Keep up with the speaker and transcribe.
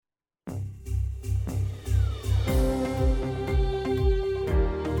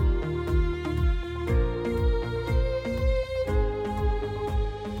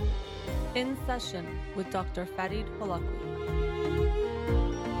Session with Dr. Farid Holakwi.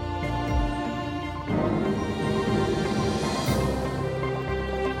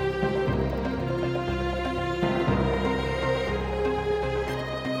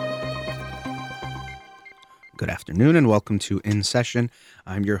 Good afternoon and welcome to In Session.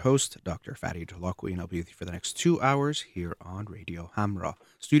 I'm your host, Dr. Farid Holakwi, and I'll be with you for the next 2 hours here on Radio Hamra.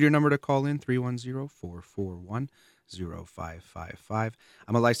 Studio number to call in, 310-441-0555.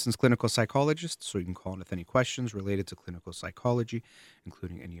 I'm a licensed clinical psychologist, so you can call in with any questions related to clinical psychology,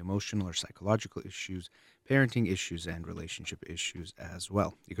 including any emotional or psychological issues, parenting issues, and relationship issues as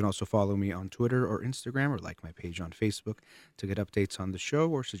well. You can also follow me on Twitter or Instagram or like my page on Facebook to get updates on the show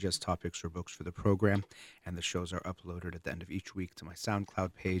or suggest topics or books for the program. And the shows are uploaded at the end of each week to my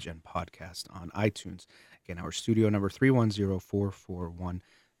SoundCloud page and podcast on iTunes. Again, our studio number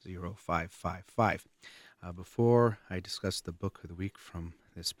 310-441-0555. Before I discuss the book of the week from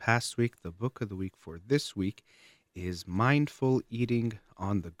this past week, the book of the week for this week is Mindful Eating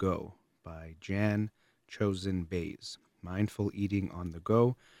on the Go by Jan Chozen Bays. Mindful Eating on the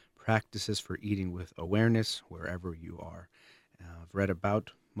Go, Practices for Eating with Awareness Wherever You Are. I've read about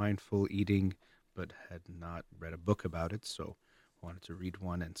mindful eating, but had not read a book about it, so I wanted to read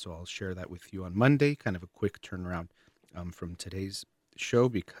one, and so I'll share that with you on Monday, kind of a quick turnaround from today's show,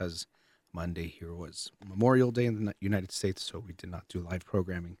 because Monday here was Memorial Day in the United States, so we did not do live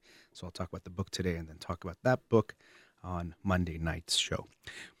programming, so I'll talk about the book today and then talk about that book on Monday night's show.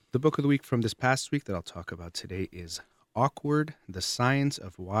 The book of the week from this past week that I'll talk about today is Awkward, The Science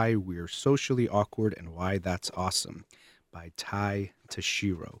of Why We're Socially Awkward and Why That's Awesome by Tai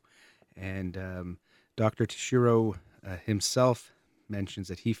Tashiro. And Dr. Tashiro himself mentions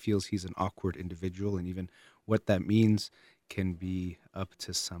that he feels he's an awkward individual, and even what that means can be up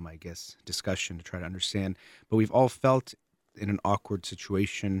to some, I guess, discussion to try to understand. But we've all felt in an awkward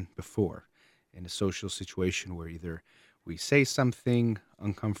situation before, in a social situation where either we say something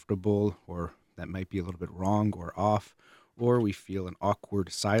uncomfortable or that might be a little bit wrong or off, or we feel an awkward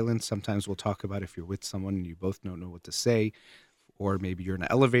silence. Sometimes we'll talk about if you're with someone and you both don't know what to say, or maybe you're in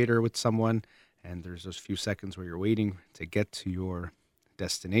an elevator with someone and there's those few seconds where you're waiting to get to your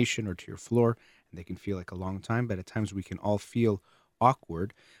destination or to your floor, and they can feel like a long time, but at times we can all feel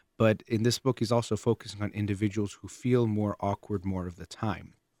awkward. But in this book, he's also focusing on individuals who feel more awkward more of the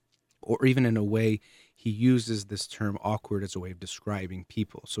time. Or even in a way, he uses this term awkward as a way of describing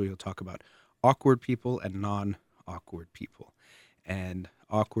people. So he'll talk about awkward people and non-awkward people. And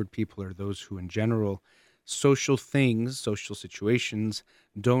awkward people are those who, in general, social things, social situations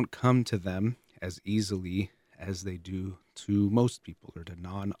don't come to them as easily as they do to most people or to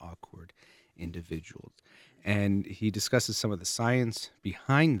non-awkward individuals. And he discusses some of the science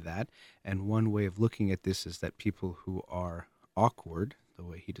behind that. And one way of looking at this is that people who are awkward, the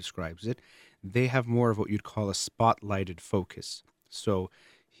way he describes it, they have more of what you'd call a spotlighted focus. So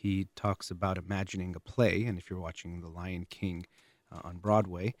he talks about imagining a play, and if you're watching The Lion King on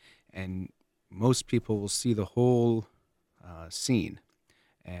Broadway, and most people will see the whole scene,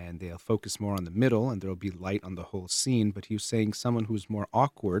 and they'll focus more on the middle, and there'll be light on the whole scene. But he was saying someone who's more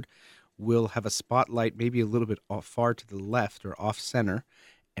awkward will have a spotlight maybe a little bit off, far to the left or off center,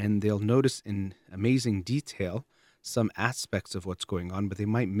 and they'll notice in amazing detail some aspects of what's going on, but they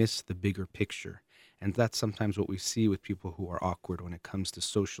might miss the bigger picture. And that's sometimes what we see with people who are awkward when it comes to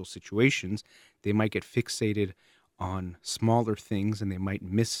social situations. They might get fixated on smaller things and they might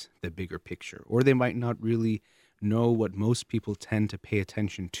miss the bigger picture, or they might not really know what most people tend to pay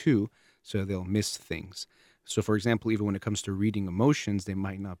attention to, so they'll miss things. So for example, even when it comes to reading emotions, they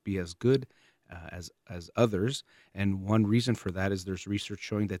might not be as good as others. And one reason for that is there's research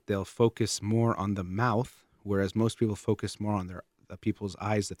showing that they'll focus more on the mouth, whereas most people focus more on the people's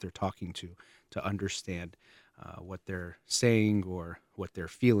eyes that they're talking to understand what they're saying or what they're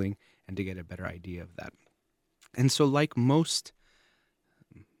feeling, and to get a better idea of that. And so like most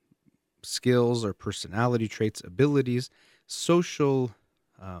skills or personality traits, abilities, social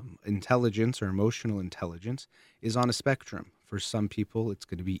intelligence or emotional intelligence is on a spectrum. For some people, it's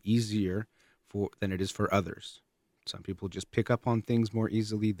going to be easier than it is for others. Some people just pick up on things more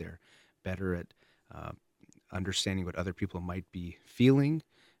easily. They're better at understanding what other people might be feeling,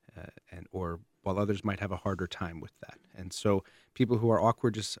 or while others might have a harder time with that. And so people who are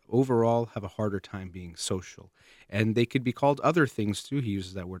awkward just overall have a harder time being social. And they could be called other things too. He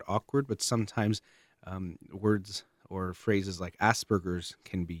uses that word awkward, but sometimes words or phrases like Asperger's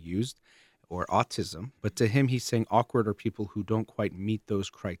can be used, or autism. But to him, he's saying awkward are people who don't quite meet those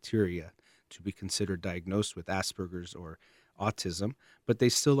criteria to be considered diagnosed with Asperger's or autism, but they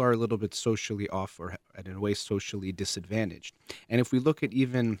still are a little bit socially off, or in a way socially disadvantaged. And if we look at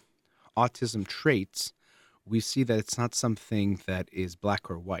even autism traits, we see that it's not something that is black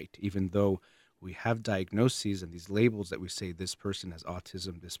or white, even though we have diagnoses and these labels that we say this person has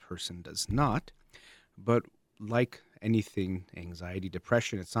autism, this person does not. But like anything, anxiety,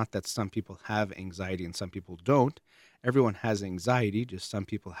 depression, it's not that some people have anxiety and some people don't. Everyone has anxiety, just some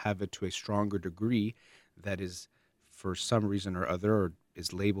people have it to a stronger degree that is, for some reason or other, or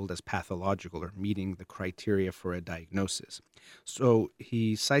is labeled as pathological or meeting the criteria for a diagnosis. So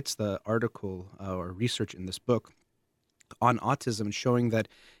he cites the article or research in this book on autism showing that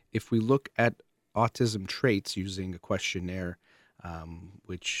if we look at autism traits using a questionnaire,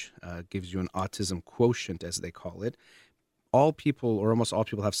 which gives you an autism quotient, as they call it, all people or almost all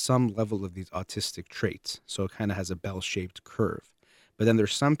people have some level of these autistic traits. So it kind of has a bell-shaped curve. But then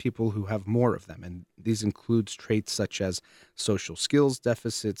there's some people who have more of them, and these includes traits such as social skills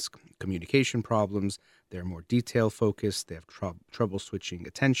deficits, communication problems, they're more detail focused, they have trouble switching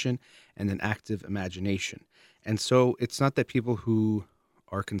attention, and an active imagination. And so it's not that people who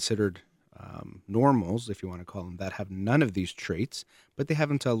are considered normals, if you want to call them that, have none of these traits, but they have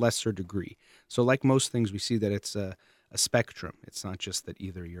them to a lesser degree. So like most things, we see that it's a spectrum. It's not just that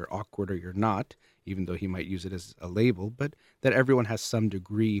either you're awkward or you're not, even though he might use it as a label, but that everyone has some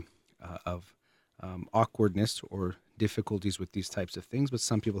degree of awkwardness or difficulties with these types of things, but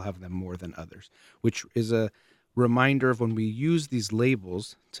some people have them more than others, which is a reminder of when we use these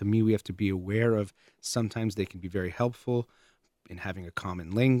labels, to me, we have to be aware of sometimes they can be very helpful in having a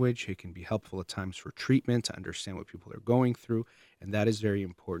common language. It can be helpful at times for treatment to understand what people are going through, and that is very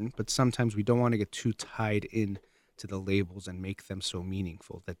important. But sometimes we don't want to get too tied in to the labels and make them so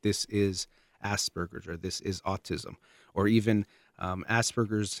meaningful that this is Asperger's or this is autism, or even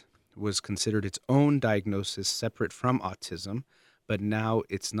Asperger's was considered its own diagnosis separate from autism, but now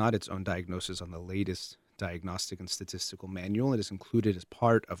it's not its own diagnosis on the latest Diagnostic and Statistical Manual. It is included as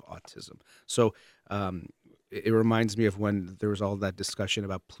part of autism. So it reminds me of when there was all that discussion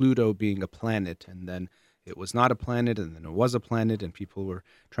about Pluto being a planet, and then it was not a planet, and then it was a planet, and people were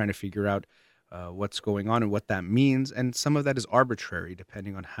trying to figure out what's going on and what that means. And some of that is arbitrary,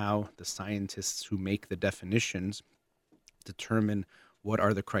 depending on how the scientists who make the definitions determine what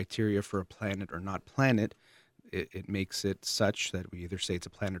are the criteria for a planet or not planet. It makes it such that we either say it's a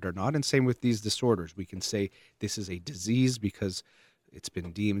planet or not. And same with these disorders. We can say this is a disease because it's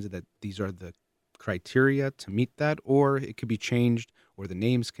been deemed that these are the criteria to meet that, or it could be changed, or the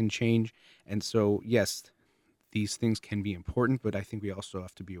names can change. And so, yes, these things can be important, but I think we also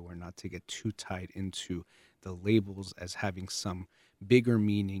have to be aware not to get too tied into the labels as having some bigger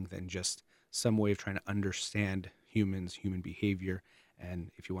meaning than just some way of trying to understand humans, human behavior,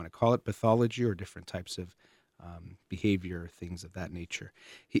 and if you want to call it pathology or different types of behavior, things of that nature.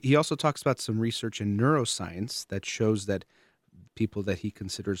 He also talks about some research in neuroscience that shows that people that he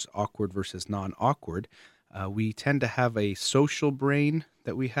considers awkward versus non-awkward, we tend to have a social brain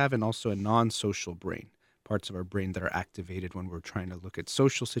that we have and also a non-social brain, parts of our brain that are activated when we're trying to look at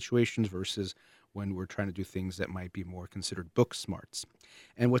social situations versus when we're trying to do things that might be more considered book smarts.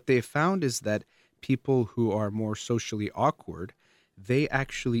 And what they found is that people who are more socially awkward, they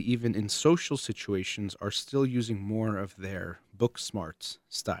actually, even in social situations, are still using more of their book smarts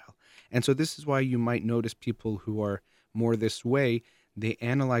style. And so this is why you might notice people who are more this way, they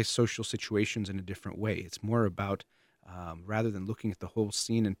analyze social situations in a different way. It's more about, rather than looking at the whole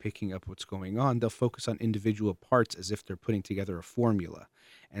scene and picking up what's going on, they'll focus on individual parts as if they're putting together a formula.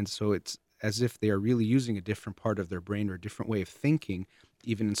 And so it's as if they are really using a different part of their brain or a different way of thinking,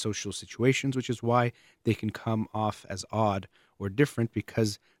 even in social situations, which is why they can come off as odd or different,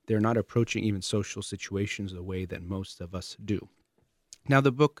 because they're not approaching even social situations the way that most of us do. Now,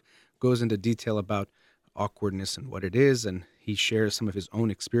 the book goes into detail about awkwardness and what it is, and he shares some of his own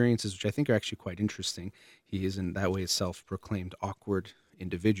experiences, which I think are actually quite interesting. He is in that way a self-proclaimed awkward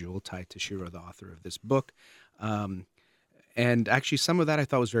individual, tied to Shiro, the author of this book. And actually some of that I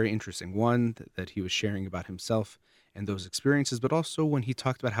thought was very interesting. One, that he was sharing about himself and those experiences, but also when he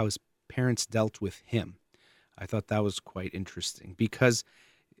talked about how his parents dealt with him. I thought that was quite interesting because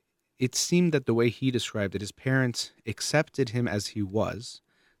it seemed that the way he described it, his parents accepted him as he was,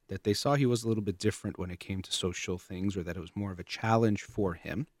 that they saw he was a little bit different when it came to social things, or that it was more of a challenge for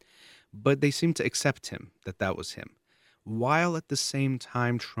him, but they seemed to accept him, that that was him, while at the same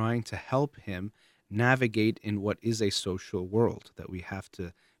time trying to help him navigate in what is a social world, that we have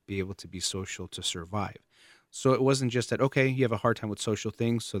to be able to be social to survive. So it wasn't just that, okay, you have a hard time with social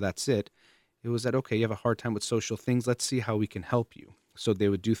things, so that's it. It was that, okay, you have a hard time with social things, let's see how we can help you. So they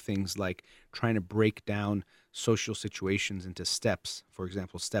would do things like trying to break down social situations into steps, for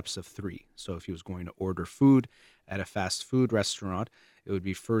example, steps of 3. So if he was going to order food at a fast food restaurant, it would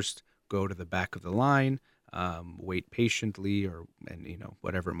be first go to the back of the line, wait patiently, and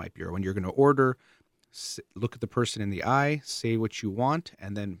whatever it might be. Or when you're going to order, look at the person in the eye, say what you want,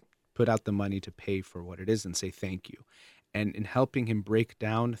 and then put out the money to pay for what it is and say thank you. And in helping him break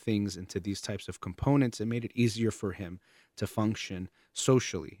down things into these types of components, it made it easier for him to function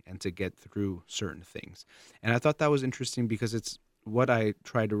socially and to get through certain things. And I thought that was interesting because it's what I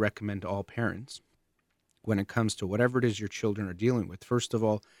try to recommend to all parents when it comes to whatever it is your children are dealing with. First of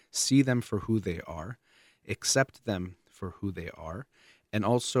all, see them for who they are, accept them for who they are, and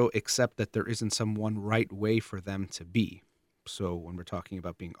also accept that there isn't some one right way for them to be. So when we're talking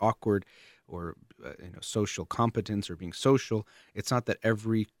about being awkward or social competence or being social, it's not that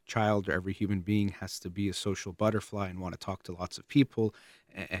every child or every human being has to be a social butterfly and want to talk to lots of people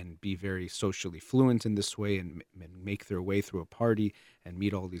and be very socially fluent in this way and make their way through a party and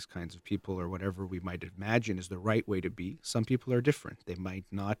meet all these kinds of people or whatever we might imagine is the right way to be. Some people are different. They might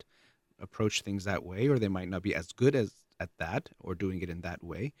not approach things that way, or they might not be as good at that or doing it in that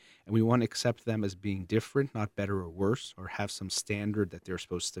way. And we want to accept them as being different, not better or worse, or have some standard that they're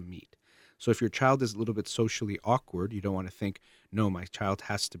supposed to meet. So if your child is a little bit socially awkward, you don't want to think, no, my child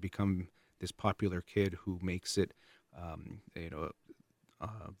has to become this popular kid who makes it,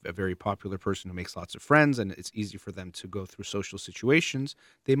 a very popular person who makes lots of friends and it's easy for them to go through social situations.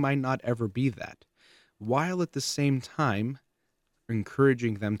 They might not ever be that, while at the same time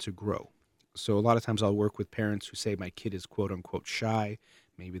encouraging them to grow. So a lot of times I'll work with parents who say my kid is quote unquote shy.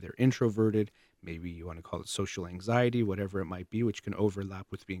 Maybe they're introverted. Maybe you want to call it social anxiety, whatever it might be, which can overlap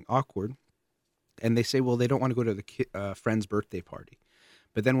with being awkward. And they say, well, they don't want to go to the friend's birthday party.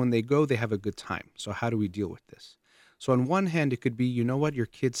 But then when they go, they have a good time. So how do we deal with this? So on one hand, it could be, you know what, your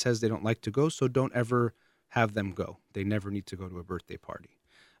kid says they don't like to go, so don't ever have them go. They never need to go to a birthday party.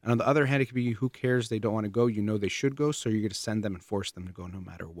 And on the other hand, it could be, who cares? They don't want to go. You know they should go, so you're going to send them and force them to go no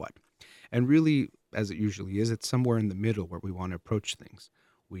matter what. And really, as it usually is, it's somewhere in the middle where we want to approach things.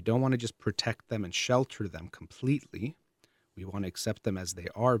 We don't want to just protect them and shelter them completely. We want to accept them as they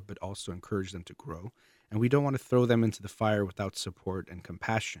are, but also encourage them to grow. And we don't want to throw them into the fire without support and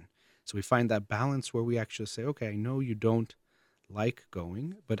compassion. So we find that balance where we actually say, okay, I know you don't like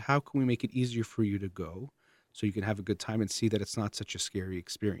going, but how can we make it easier for you to go so you can have a good time and see that it's not such a scary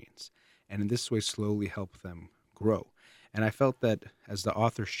experience? And in this way, slowly help them grow. And I felt that as the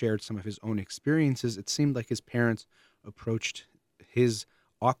author shared some of his own experiences, it seemed like his parents approached his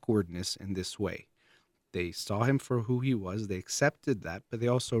awkwardness in this way. They saw him for who he was, they accepted that, but they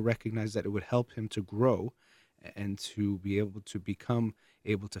also recognized that it would help him to grow and to be able to become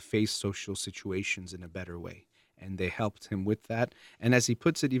able to face social situations in a better way. And they helped him with that. And as he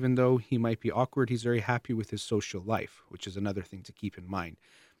puts it, even though he might be awkward, he's very happy with his social life, which is another thing to keep in mind.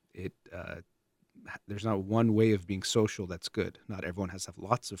 There's not one way of being social that's good. Not everyone has to have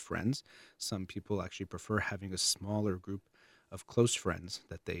lots of friends. Some people actually prefer having a smaller group of close friends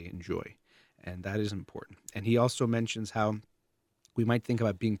that they enjoy. And that is important. And he also mentions how we might think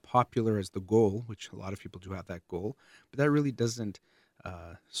about being popular as the goal, which a lot of people do have that goal, but that really doesn't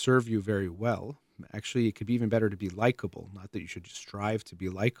serve you very well. Actually, it could be even better to be likable. Not that you should just strive to be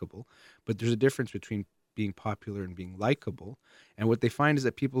likable, but there's a difference between being popular and being likable. And what they find is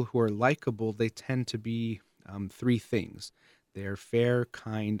that people who are likable, they tend to be three things. They're fair,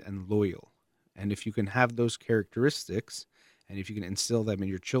 kind, and loyal. And if you can have those characteristics, and if you can instill them in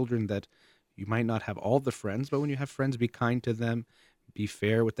your children, that you might not have all the friends, but when you have friends, be kind to them, be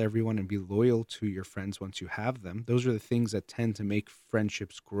fair with everyone, and be loyal to your friends once you have them. Those are the things that tend to make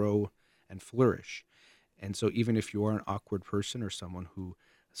friendships grow and flourish. And so even if you are an awkward person or someone who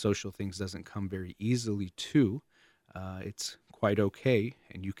social things doesn't come very easily to, it's quite okay.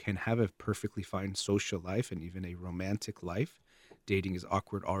 And you can have a perfectly fine social life and even a romantic life. Dating is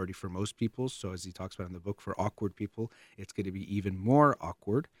awkward already for most people. So as he talks about in the book, for awkward people, it's going to be even more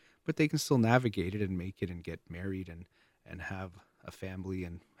awkward, but they can still navigate it and make it and get married and have a family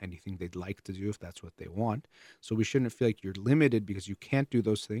and anything they'd like to do if that's what they want. So we shouldn't feel like you're limited because you can't do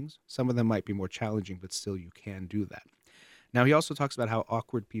those things. Some of them might be more challenging, but still you can do that. Now, he also talks about how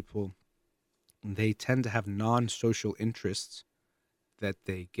awkward people, they tend to have non-social interests that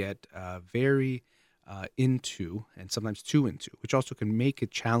they get very into and sometimes too into, which also can make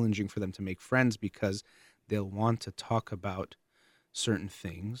it challenging for them to make friends because they'll want to talk about certain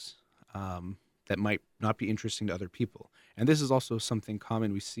things that might not be interesting to other people. And this is also something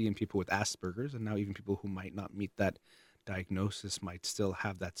common we see in people with Asperger's, and now even people who might not meet that diagnosis might still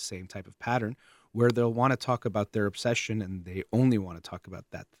have that same type of pattern where they'll want to talk about their obsession and they only want to talk about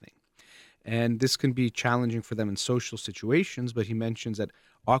that thing. And this can be challenging for them in social situations, but he mentions that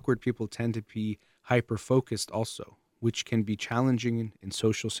awkward people tend to be hyper-focused also, which can be challenging in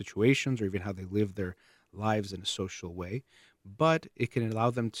social situations or even how they live their lives in a social way. But it can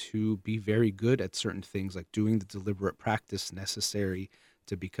allow them to be very good at certain things, like doing the deliberate practice necessary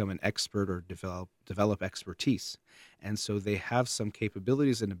to become an expert or develop expertise. And so they have some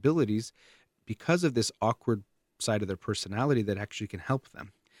capabilities and abilities because of this awkward side of their personality that actually can help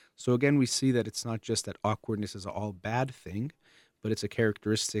them. So again, we see that it's not just that awkwardness is a all bad thing, but it's a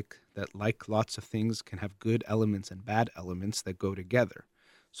characteristic that, like lots of things, can have good elements and bad elements that go together.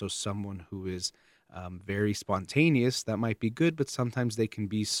 So someone who is very spontaneous, that might be good, but sometimes they can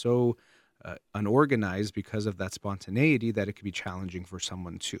be so unorganized because of that spontaneity that it can be challenging for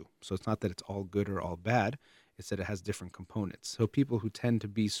someone too. So it's not that it's all good or all bad, it's that it has different components. So people who tend to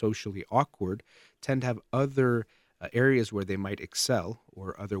be socially awkward tend to have other areas where they might excel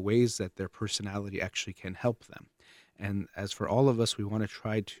or other ways that their personality actually can help them. And as for all of us, we want to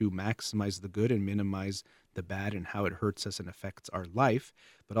try to maximize the good and minimize the bad and how it hurts us and affects our life,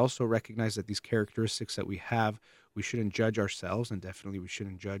 but also recognize that these characteristics that we have, we shouldn't judge ourselves, and definitely we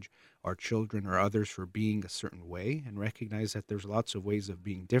shouldn't judge our children or others for being a certain way, and recognize that there's lots of ways of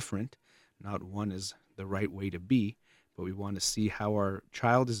being different. Not one is the right way to be, but we want to see how our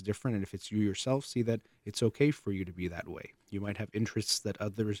child is different, and if it's you yourself, see that it's okay for you to be that way. You might have interests that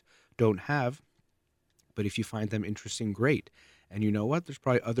others don't have, but if you find them interesting, great. And you know what? There's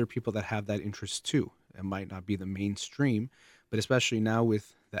probably other people that have that interest too. It might not be the mainstream, but especially now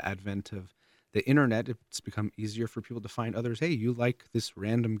with the advent of the internet, it's become easier for people to find others. Hey, you like this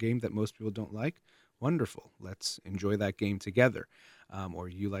random game that most people don't like? Wonderful. Let's enjoy that game together. Or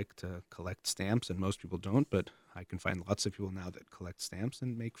you like to collect stamps and most people don't, but I can find lots of people now that collect stamps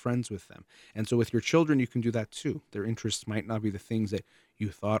and make friends with them. And so with your children, you can do that too. Their interests might not be the things that you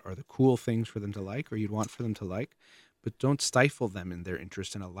thought are the cool things for them to like or you'd want for them to like, but don't stifle them in their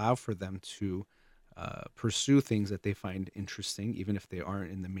interest and allow for them to pursue things that they find interesting, even if they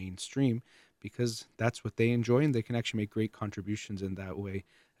aren't in the mainstream, because that's what they enjoy and they can actually make great contributions in that way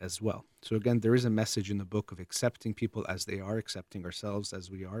as well. So again, there is a message in the book of accepting people as they are, accepting ourselves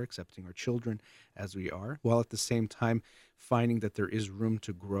as we are, accepting our children as we are, while at the same time finding that there is room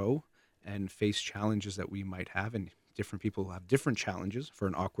to grow and face challenges that we might have. And different people have different challenges. For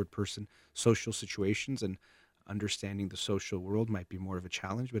an awkward person, social situations and understanding the social world might be more of a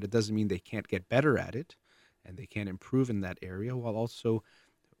challenge, but it doesn't mean they can't get better at it and they can't improve in that area, while also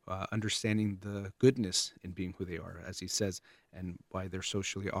understanding the goodness in being who they are, as he says, and why they're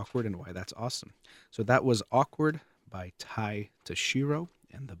socially awkward and why that's awesome. So that was Awkward by Tai Tashiro,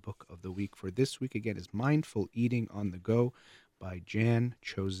 and the book of the week for this week, again, is Mindful Eating on the Go by Jan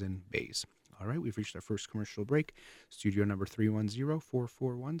Chozen Bays. All right, we've reached our first commercial break. Studio number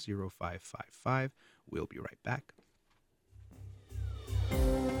 310-441-0555. We'll be right back.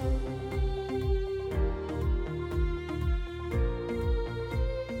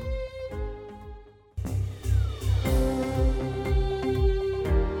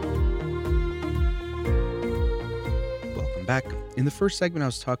 Welcome back. In the first segment, I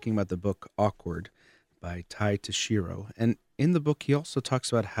was talking about the book Awkward by Tai Tashiro. And in the book, he also talks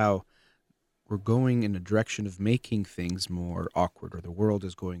about how we're going in a direction of making things more awkward, or the world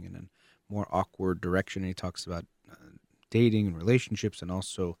is going in a more awkward direction. And he talks about dating and relationships and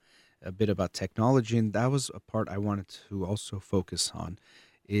also a bit about technology. And that was a part I wanted to also focus on,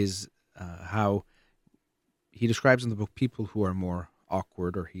 is how he describes in the book people who are more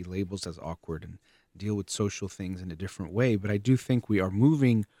awkward, or he labels as awkward, and deal with social things in a different way. But I do think we are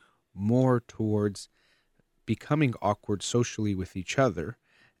moving more towards becoming awkward socially with each other.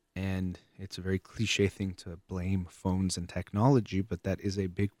 And it's a very cliche thing to blame phones and technology, but that is a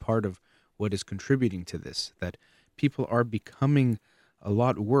big part of what is contributing to this, that people are becoming a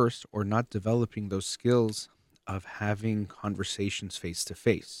lot worse or not developing those skills of having conversations face to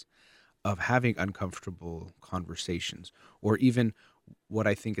face, of having uncomfortable conversations, or even what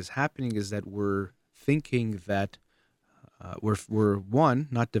I think is happening is that we're thinking that we're one,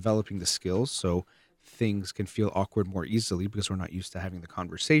 not developing the skills, so things can feel awkward more easily because we're not used to having the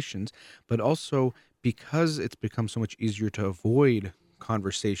conversations, but also because it's become so much easier to avoid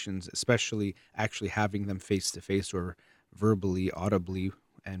conversations, especially actually having them face to face or verbally, audibly,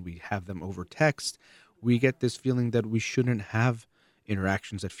 and we have them over text, we get this feeling that we shouldn't have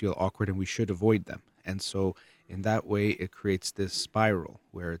interactions that feel awkward and we should avoid them. And so in that way, it creates this spiral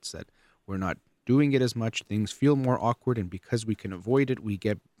where it's that we're not doing it as much, things feel more awkward, and because we can avoid it, we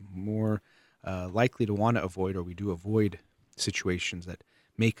get more likely to want to avoid, or we do avoid situations that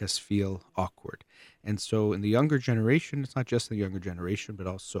make us feel awkward. And so in the younger generation, it's not just the younger generation, but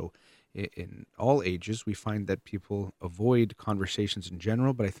also in all ages, we find that people avoid conversations in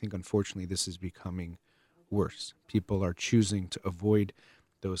general, but I think unfortunately this is becoming worse. People are choosing to avoid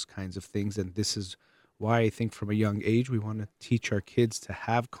those kinds of things. And this is why I think from a young age, we want to teach our kids to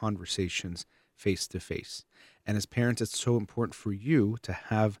have conversations face to face. And as parents, it's so important for you to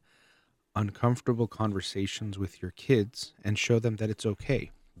have uncomfortable conversations with your kids and show them that it's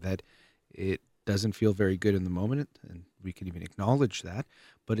okay, that it doesn't feel very good in the moment, and we can even acknowledge that,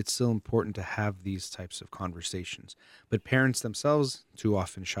 but it's still important to have these types of conversations. But parents themselves too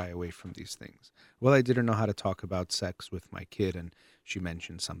often shy away from these things. Well, I didn't know how to talk about sex with my kid, and she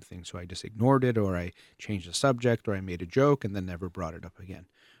mentioned something, so I just ignored it, or I changed the subject, or I made a joke and then never brought it up again.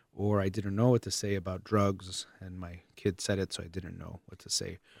 Or I didn't know what to say about drugs, and my kid said it, so I didn't know what to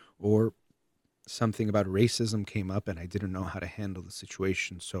say. Or something about racism came up and I didn't know how to handle the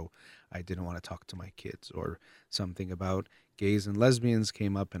situation, so I didn't want to talk to my kids. Or something about gays and lesbians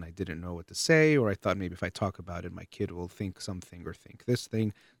came up and I didn't know what to say, or I thought maybe if I talk about it, my kid will think something or think this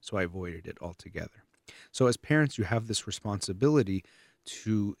thing, so I avoided it altogether. So as parents, you have this responsibility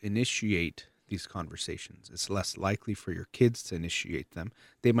to initiate these conversations. It's less likely for your kids to initiate them.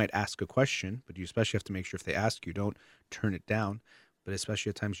 They might ask a question, but you especially have to make sure if they ask you, don't turn it down. But especially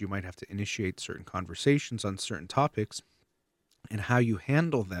at times you might have to initiate certain conversations on certain topics, and how you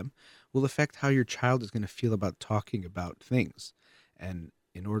handle them will affect how your child is going to feel about talking about things. And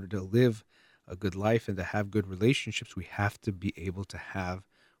in order to live a good life and to have good relationships, we have to be able to have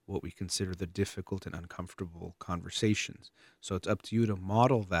what we consider the difficult and uncomfortable conversations. So it's up to you to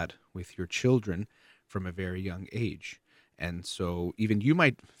model that with your children from a very young age. And so even you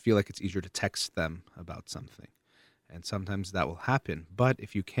might feel like it's easier to text them about something. And sometimes that will happen. But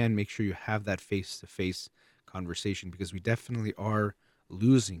if you can, make sure you have that face-to-face conversation, because we definitely are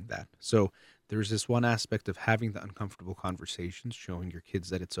losing that. So there's this one aspect of having the uncomfortable conversations, showing your kids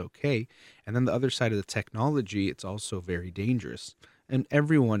that it's okay. And then the other side of the technology, it's also very dangerous. And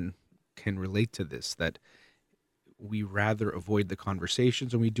everyone can relate to this, that we rather avoid the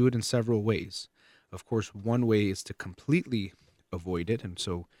conversations, and we do it in several ways. Of course, one way is to completely avoid it. And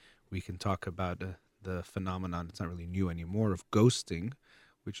so we can talk about the phenomenon, it's not really new anymore, of ghosting,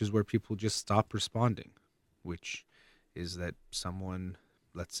 which is where people just stop responding, which is that someone,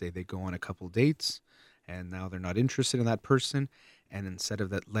 let's say they go on a couple dates and now they're not interested in that person. And instead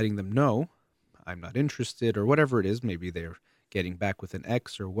of that, letting them know, I'm not interested, or whatever it is, maybe they're getting back with an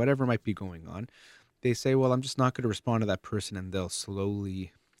ex or whatever might be going on, they say, well, I'm just not going to respond to that person, and they'll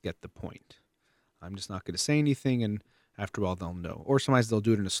slowly get the point. I'm just not going to say anything, and after all, they'll know. Or sometimes they'll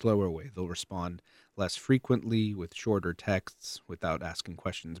do it in a slower way. They'll respond less frequently with shorter texts without asking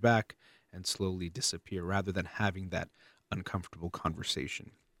questions back, and slowly disappear rather than having that uncomfortable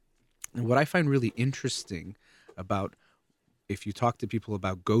conversation. And what I find really interesting about, if you talk to people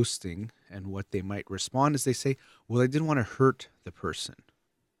about ghosting and what they might respond, is they say, well, I didn't want to hurt the person.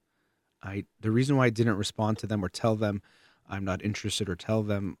 The reason why I didn't respond to them or tell them I'm not interested or tell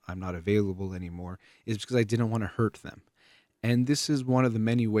them I'm not available anymore is because I didn't want to hurt them. And this is one of the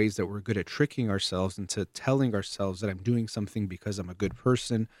many ways that we're good at tricking ourselves into telling ourselves that I'm doing something because I'm a good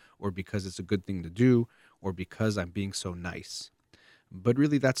person, or because it's a good thing to do, or because I'm being so nice. But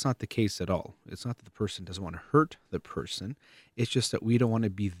really, that's not the case at all. It's not that the person doesn't want to hurt the person. It's just that we don't want to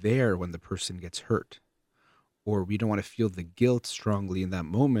be there when the person gets hurt. Or we don't want to feel the guilt strongly in that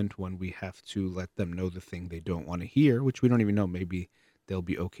moment when we have to let them know the thing they don't want to hear, which we don't even know. Maybe they'll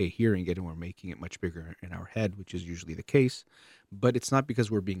be okay hearing it and we're making it much bigger in our head, which is usually the case. But it's not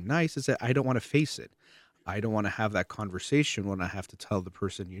because we're being nice. It's that I don't want to face it. I don't want to have that conversation when I have to tell the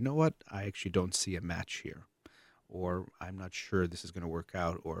person, you know what, I actually don't see a match here. Or I'm not sure this is going to work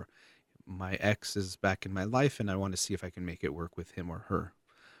out. Or my ex is back in my life and I want to see if I can make it work with him or her.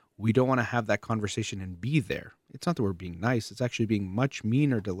 We don't want to have that conversation and be there. It's not that we're being nice. It's actually being much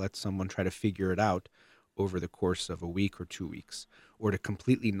meaner to let someone try to figure it out over the course of a week or 2 weeks, or to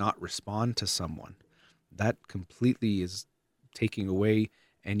completely not respond to someone. That completely is taking away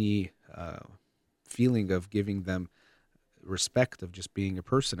any feeling of giving them respect, of just being a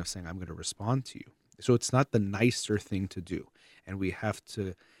person, of saying, I'm going to respond to you. So it's not the nicer thing to do. And we have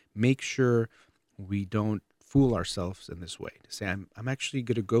to make sure we don't fool ourselves in this way, to say, I'm actually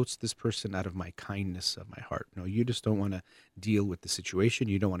going to ghost this person out of my kindness of my heart. No, you just don't want to deal with the situation.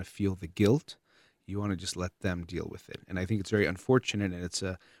 You don't want to feel the guilt. You want to just let them deal with it. And I think it's very unfortunate, and it's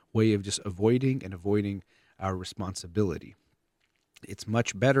a way of just avoiding our responsibility. It's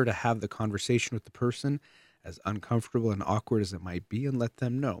much better to have the conversation with the person, as uncomfortable and awkward as it might be, and let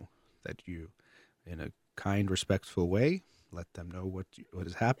them know that you, in a kind, respectful way, let them know what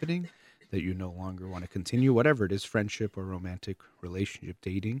is happening, that you no longer want to continue, whatever it is, friendship or romantic relationship,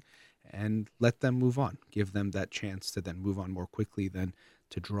 dating, and let them move on. Give them that chance to then move on more quickly than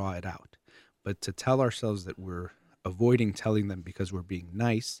to draw it out. But to tell ourselves that we're avoiding telling them because we're being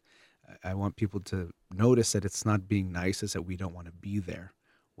nice, I want people to notice that it's not being nice, it's that we don't want to be there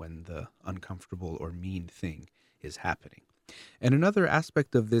when the uncomfortable or mean thing is happening. And another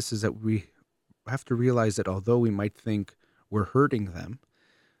aspect of this is that we have to realize that although we might think we're hurting them,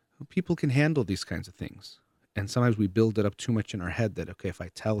 people can handle these kinds of things. And sometimes we build it up too much in our head that, okay, if I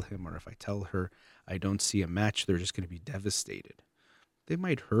tell him or if I tell her I don't see a match, they're just going to be devastated. They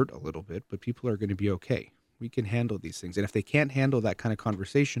might hurt a little bit, but people are going to be okay. We can handle these things. And if they can't handle that kind of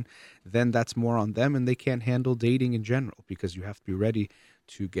conversation, then that's more on them, and they can't handle dating in general, because you have to be ready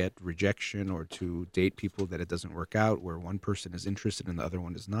to get rejection or to date people that it doesn't work out, where one person is interested and the other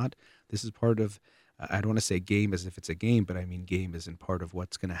one is not. This is part of, I don't want to say game as if it's a game, but I mean game as in part of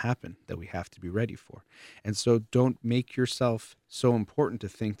what's going to happen that we have to be ready for. And so don't make yourself so important to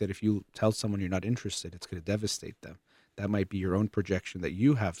think that if you tell someone you're not interested, it's going to devastate them. That might be your own projection that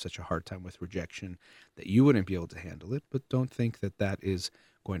you have such a hard time with rejection that you wouldn't be able to handle it, but don't think that that is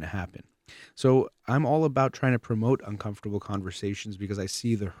going to happen. So I'm all about trying to promote uncomfortable conversations because I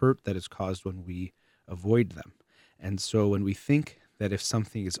see the hurt that is caused when we avoid them. And so when we think that if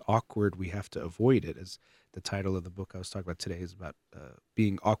something is awkward, we have to avoid it, as the title of the book I was talking about today is about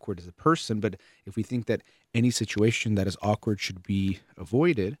being awkward as a person. But if we think that any situation that is awkward should be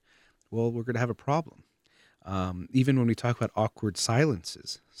avoided, well, we're going to have a problem. Even when we talk about awkward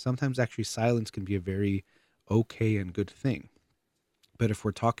silences, sometimes actually silence can be a very okay and good thing. But if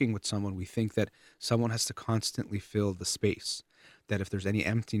we're talking with someone, we think that someone has to constantly fill the space, that if there's any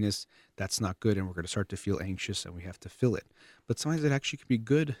emptiness, that's not good, and we're going to start to feel anxious and we have to fill it. But sometimes it actually can be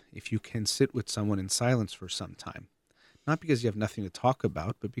good if you can sit with someone in silence for some time. Not because you have nothing to talk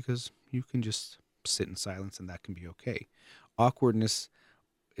about, but because you can just sit in silence and that can be okay. Awkwardness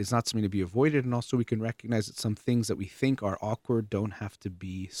is not something to be avoided, and also we can recognize that some things that we think are awkward don't have to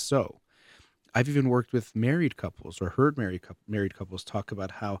be so. I've even worked with married couples or heard married couples talk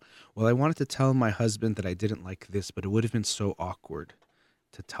about how, well, I wanted to tell my husband that I didn't like this, but it would have been so awkward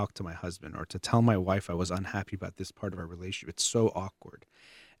to talk to my husband, or to tell my wife I was unhappy about this part of our relationship. It's so awkward.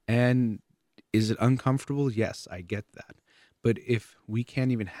 And is it uncomfortable? Yes, I get that. But if we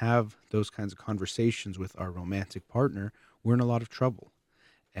can't even have those kinds of conversations with our romantic partner, we're in a lot of trouble.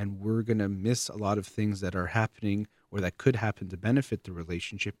 And we're going to miss a lot of things that are happening or that could happen to benefit the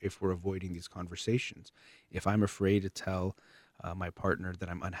relationship if we're avoiding these conversations. If I'm afraid to tell my partner that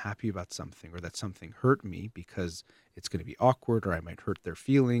I'm unhappy about something, or that something hurt me because it's going to be awkward, or I might hurt their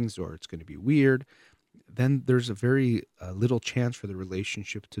feelings, or it's going to be weird, then there's a very little chance for the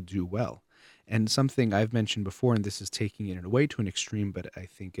relationship to do well. And something I've mentioned before, and this is taking it in a way to an extreme, but I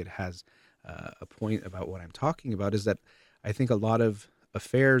think it has a point about what I'm talking about, is that I think a lot of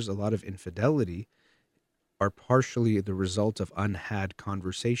affairs, a lot of infidelity are partially the result of unhad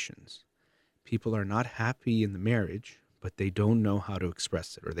conversations. People are not happy in the marriage, but they don't know how to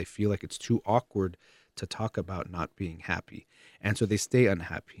express it, or they feel like it's too awkward to talk about not being happy. And so they stay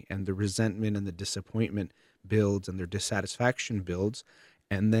unhappy, and the resentment and the disappointment builds, and their dissatisfaction builds.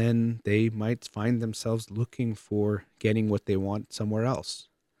 And then they might find themselves looking for getting what they want somewhere else.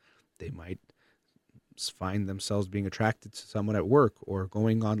 They might find themselves being attracted to someone at work, or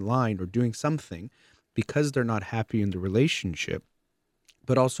going online, or doing something because they're not happy in the relationship,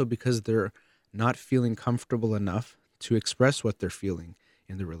 but also because they're not feeling comfortable enough to express what they're feeling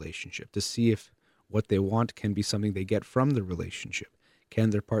in the relationship, to see if what they want can be something they get from the relationship.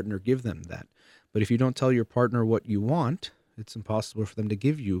 Can their partner give them that? But if you don't tell your partner what you want, it's impossible for them to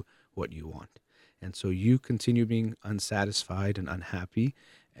give you what you want. And so you continue being unsatisfied and unhappy,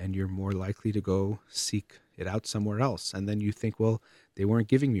 and you're more likely to go seek it out somewhere else. And then you think, well, they weren't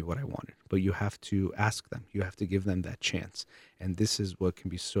giving me what I wanted. But you have to ask them. You have to give them that chance. And this is what can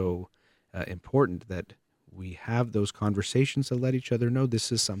be so important, that we have those conversations to let each other know,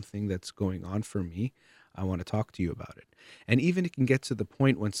 this is something that's going on for me. I want to talk to you about it. And even it can get to the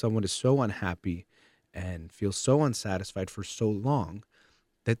point when someone is so unhappy and feels so unsatisfied for so long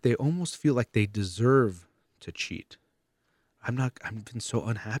that they almost feel like they deserve to cheat. I've been so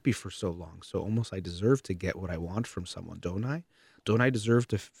unhappy for so long, so almost I deserve to get what I want from someone, don't I? Don't I deserve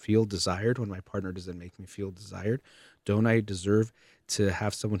to feel desired when my partner doesn't make me feel desired? Don't I deserve to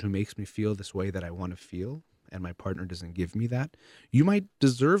have someone who makes me feel this way that I want to feel, and my partner doesn't give me that? You might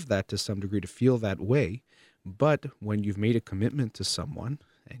deserve that to some degree, to feel that way, but when you've made a commitment to someone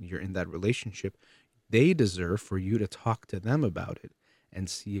and you're in that relationship, they deserve for you to talk to them about it and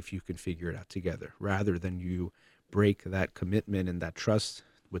see if you can figure it out together, rather than you break that commitment and that trust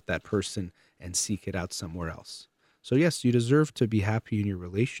with that person and seek it out somewhere else. So yes, you deserve to be happy in your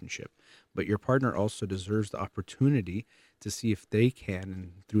relationship, but your partner also deserves the opportunity to see if they can,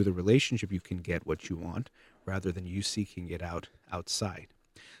 and through the relationship, you can get what you want rather than you seeking it out outside.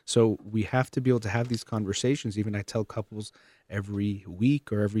 So we have to be able to have these conversations. Even I tell couples every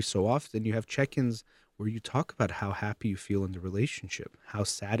week or every so often, you have check-ins where you talk about how happy you feel in the relationship, how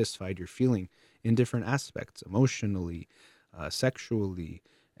satisfied you're feeling in different aspects, emotionally, sexually,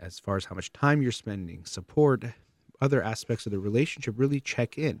 as far as how much time you're spending, support, other aspects of the relationship. Really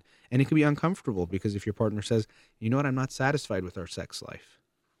check in. And it can be uncomfortable because if your partner says, you know what, I'm not satisfied with our sex life,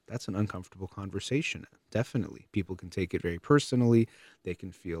 that's an uncomfortable conversation. Definitely. People can take it very personally. They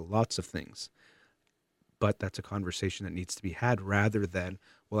can feel lots of things. But that's a conversation that needs to be had rather than,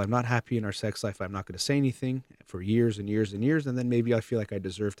 well, I'm not happy in our sex life. I'm not going to say anything for years and years and years. And then maybe I feel like I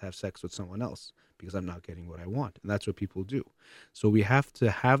deserve to have sex with someone else because I'm not getting what I want. And that's what people do. So we have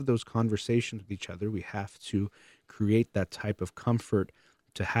to have those conversations with each other. We have to create that type of comfort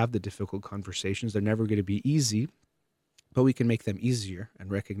to have the difficult conversations. They're never going to be easy, but we can make them easier and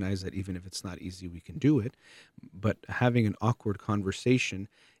recognize that even if it's not easy, we can do it. But having an awkward conversation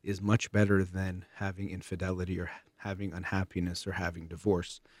is much better than having infidelity or having unhappiness or having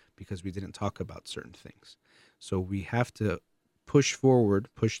divorce because we didn't talk about certain things. So we have to push forward,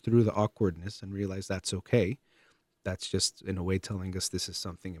 push through the awkwardness and realize that's okay. That's just in a way telling us this is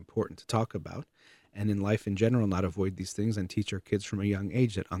something important to talk about. And in life in general, not avoid these things and teach our kids from a young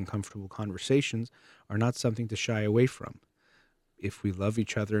age that uncomfortable conversations are not something to shy away from. If we love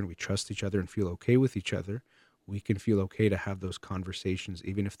each other and we trust each other and feel okay with each other, we can feel okay to have those conversations,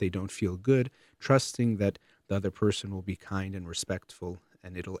 even if they don't feel good, trusting that the other person will be kind and respectful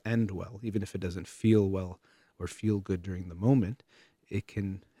and it'll end well. Even if it doesn't feel well or feel good during the moment, it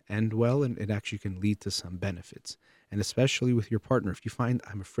can end well and it actually can lead to some benefits. And especially with your partner, if you find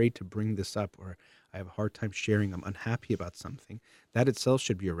I'm afraid to bring this up or I have a hard time sharing, I'm unhappy about something, that itself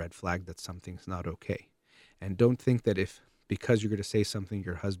should be a red flag that something's not okay. And don't think that if because you're going to say something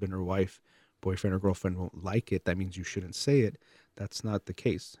your husband or wife, boyfriend or girlfriend won't like it, that means you shouldn't say it. That's not the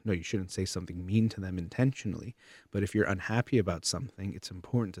case. No, you shouldn't say something mean to them intentionally. But if you're unhappy about something, it's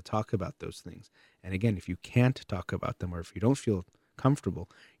important to talk about those things. And again, if you can't talk about them or if you don't feel comfortable,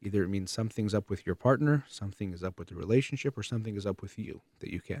 either it means something's up with your partner, something is up with the relationship, or something is up with you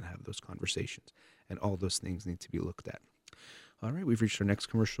that you can't have those conversations. And all those things need to be looked at. All right, we've reached our next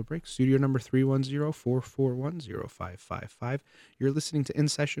commercial break. Studio number 310-441-0555. You're listening to In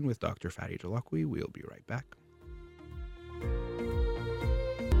Session with Dr. Fadi Holakwi. We'll be right back.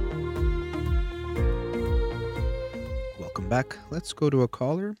 Welcome back. Let's go to a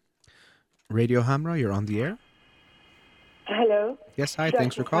caller. Radio Hamra, you're on the air. Hello. Yes, hi. Dr.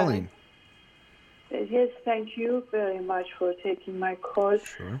 Thanks for calling. Yes, thank you very much for taking my call.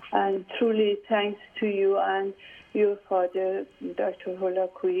 Sure. And truly thanks to you and your father, Dr.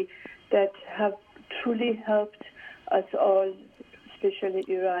 Holakwi, that have truly helped us all, especially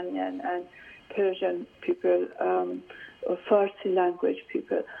Iranian and Persian people, or Farsi language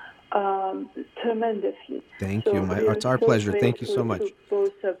people, tremendously. Thank you. It's our pleasure. Thank you so much. To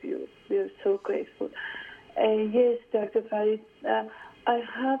both of you. We are so grateful. Yes, Dr. Farid, I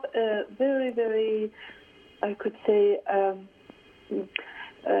have a very, very, I could say,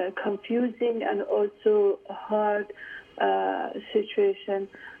 confusing and also hard situation.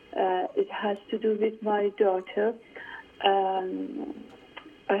 It has to do with my daughter.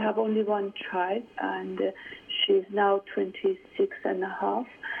 I have only one child, and she's now 26 and a half.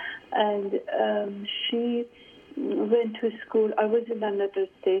 And she went to school. I was in another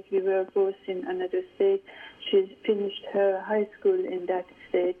state. We were both in another state. She finished her high school in that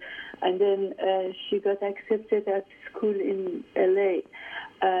state. And then she got accepted at school in L.A.,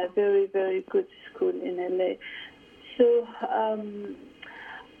 a very, very good school in L.A. So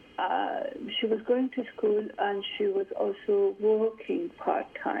she was going to school and she was also working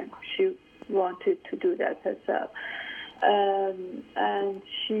part-time. She wanted to do that herself. And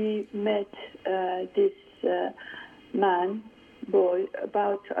she met this boy,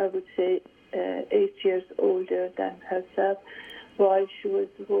 about, I would say, 8 years older than herself, while she was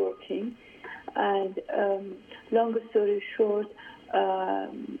working. And long story short,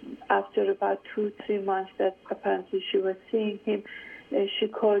 after about 2-3 months that apparently she was seeing him, she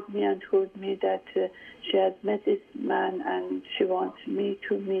called me and told me that she had met this man and she wants me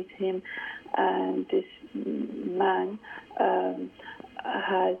to meet him. And this man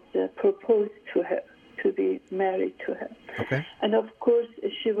has proposed to her to be married to her. Okay. And of course,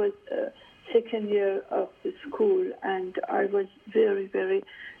 she was second year of the school, and I was very, very,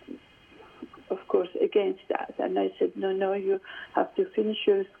 of course, against that. And I said, no, you have to finish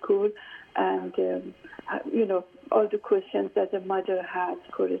your school and, all the questions that a mother has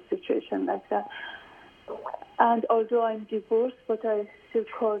for a situation like that. And although I'm divorced, but I still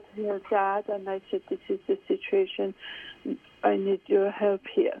called her dad, and I said, this is the situation. I need your help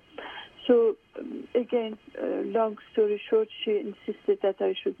here. So, again, long story short, she insisted that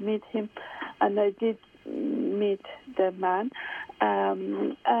I should meet him, and I did meet the man.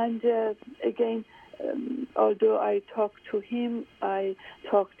 Again, although I talked to him, I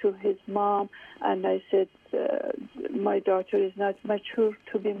talked to his mom, and I said, my daughter is not mature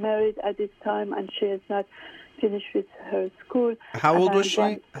to be married at this time, and she has not finished with her school. How old was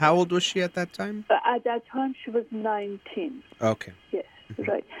she? How old was she at that time? At that time, she was 19. Okay. Yes,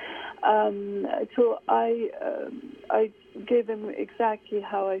 right. So I gave him exactly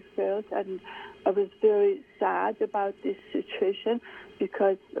how I felt, and I was very sad about this situation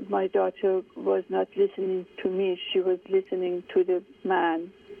because my daughter was not listening to me. She was listening to the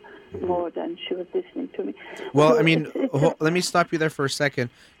man more than she was listening to me. Well, So I mean, let me stop you there for a second.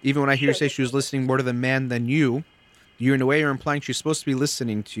 Even when I hear you say she was listening more to the man than you, in a way you're implying she's supposed to be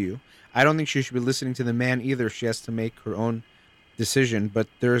listening to you. I don't think she should be listening to the man either. She has to make her own decision, but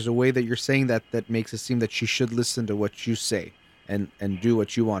there's a way that you're saying that makes it seem that she should listen to what you say and do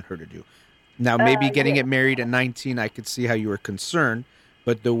what you want her to do. Now, maybe getting it married at 19, I could see how you were concerned,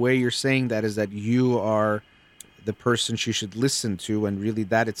 but the way you're saying that is that you are the person she should listen to, and really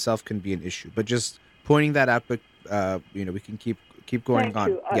that itself can be an issue. But just pointing that out, but we can keep going on. Thank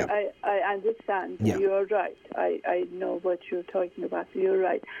you. Yeah. I understand. Yeah. You're right. I know what you're talking about. You're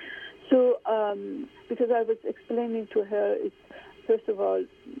right. So, because I was explaining to her, it's, first of all,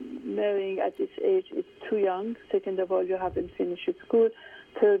 marrying at this age is too young. Second of all, you haven't finished school.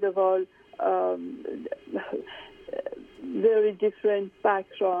 Third of all, very different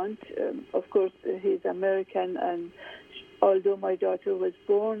background. Of course, he's American, and although my daughter was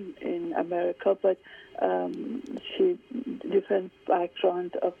born in America, but she different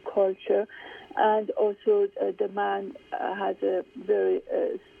background of culture, and also the man has a very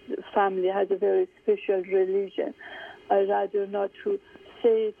family has a very special religion. I'd rather not to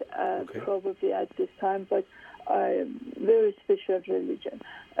say it probably at this time, but very special religion.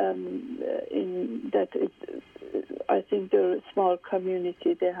 In that, I think they're a small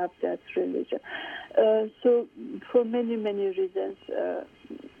community. They have that religion. So, for many reasons,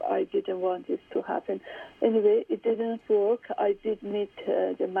 I didn't want this to happen. Anyway, it didn't work. I did meet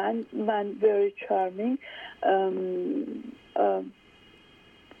the man. Very charming,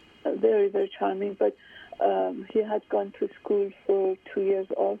 very charming, but. He had gone to school for 2 years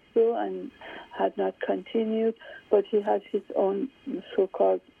also and had not continued, but he had his own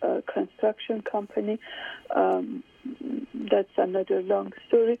so-called construction company. That's another long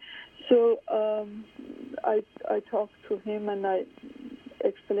story. So I talked to him and I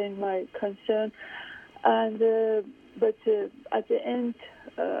explained my concern, and but at the end,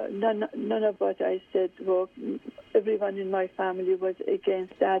 none of what I said worked. Everyone in my family was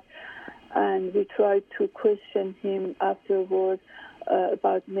against that. And we tried to question him afterwards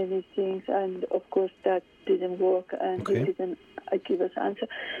about many things, and of course that didn't work, and he didn't give us answer.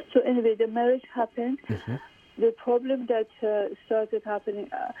 So anyway, the marriage happened. Mm-hmm. The problem that started happening,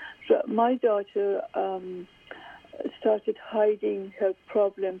 my daughter started hiding her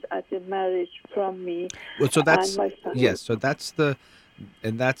problems at the marriage from me. Well, so that's and my son. Yes. So that's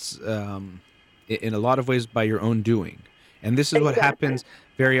in a lot of ways by your own doing. And this is what happens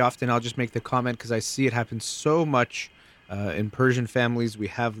very often. I'll just make the comment because I see it happen so much in Persian families. We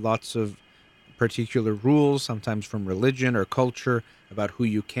have lots of particular rules, sometimes from religion or culture, about who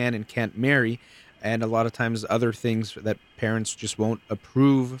you can and can't marry. And a lot of times other things that parents just won't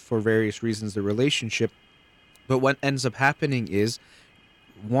approve for various reasons, the relationship. But what ends up happening is,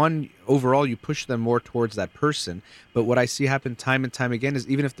 one, overall, you push them more towards that person. But what I see happen time and time again is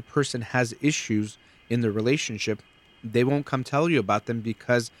even if the person has issues in the relationship, they won't come tell you about them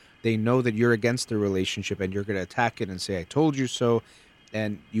because they know that you're against the relationship and you're going to attack it and say, I told you so.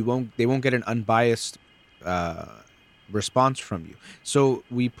 And they won't get an unbiased response from you. So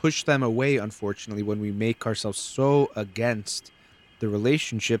we push them away, unfortunately, when we make ourselves so against the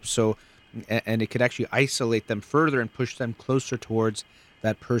relationship. And it could actually isolate them further and push them closer towards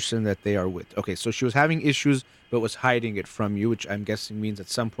that person that they are with. Okay, so she was having issues, but was hiding it from you, which I'm guessing means at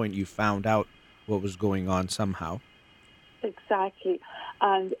some point you found out what was going on somehow. Exactly.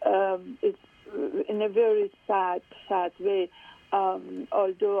 And it's in a very sad way.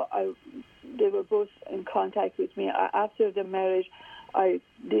 Although they were both in contact with me. After the marriage, I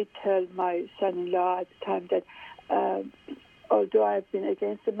did tell my son-in-law at the time that although I've been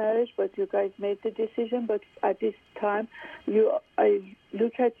against the marriage, but you guys made the decision. But at this time, I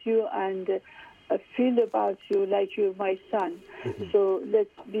look at you and feel about you like you're my son. So let's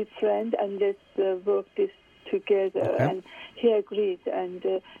be friends and let's work this together. Okay. And he agreed, and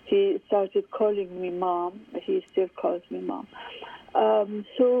he started calling me mom. He still calls me mom.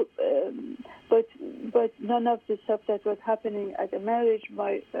 But none of the stuff that was happening at the marriage,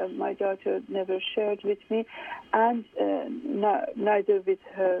 my daughter never shared with me, and neither with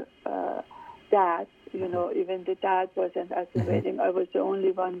her dad. Even the dad wasn't at the wedding. I was the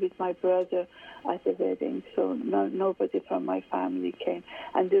only one with my brother at the wedding, so nobody from my family came.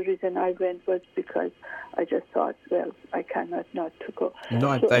 And the reason I went was because I just thought, well, I cannot not to go. No,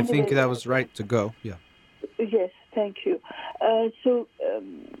 I think anyway, that was right to go. Yeah. Yes, thank you.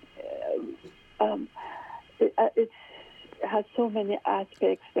 It has so many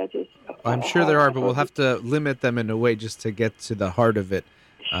aspects that is. I'm sure there are, but we'll have to limit them in a way just to get to the heart of it.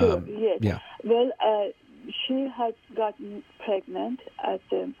 Sure, yes. Yeah. Well, she had gotten pregnant at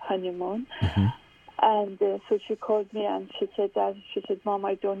the honeymoon, and so she called me and she said, Mom,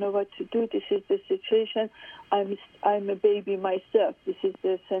 I don't know what to do. This is the situation. I'm a baby myself. This is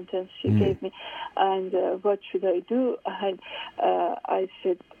the sentence she gave me. And what should I do? And I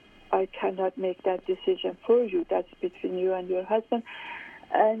said, I cannot make that decision for you. That's between you and your husband.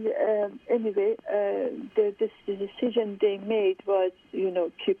 And anyway, the decision they made was,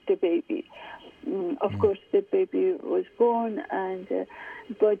 keep the baby. Of course, the baby was born,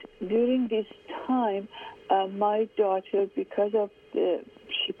 but during this time, my daughter, because of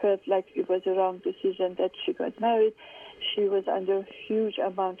she felt like it was a wrong decision that she got married, she was under a huge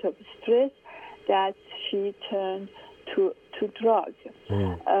amount of stress that she turned to drugs.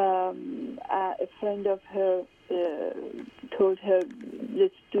 A friend of her told her,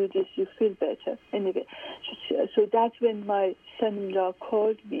 let's do this, you feel better. Anyway, so that's when my son-in-law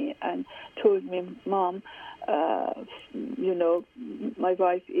called me and told me, Mom, my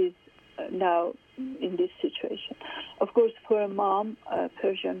wife is now in this situation. Of course, for a mom, a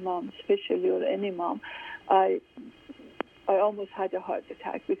Persian mom especially, or any mom, I almost had a heart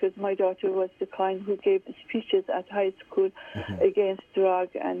attack because my daughter was the kind who gave speeches at high school against drug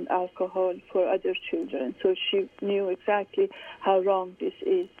and alcohol for other children. So she knew exactly how wrong this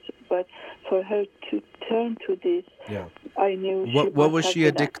is. But for her to turn to this, I knew What was she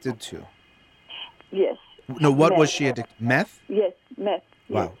addicted to? Yes. No, what meth. was she addicted? Meth? Yes, meth.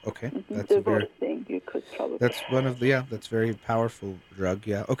 Wow. Yes. Okay, that's the a very. worst thing you could probably. That's one of the that's very powerful drug.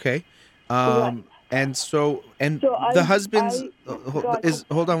 Yeah. Okay. Right. And so I- the husband's God-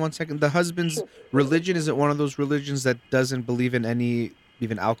 hold on one second. The husband's Sure. religion, is it one of those religions that doesn't believe in any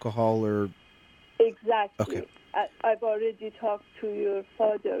even alcohol or? Exactly. Okay. I've already talked to your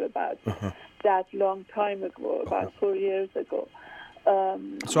father about that long time ago, about 4 years ago.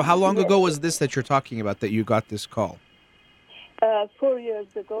 So how long yes. ago was this that you're talking about that you got this call? 4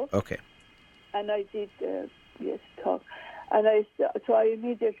 years ago, Okay. and I did talk. And so I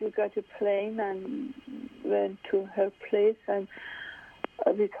immediately got a plane and went to her place, and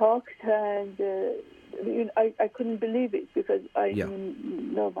we talked, and I couldn't believe it because I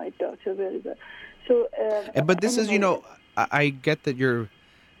know my daughter very well. So, But this is, I get that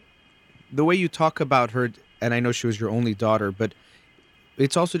the way you talk about her, and I know she was your only daughter, but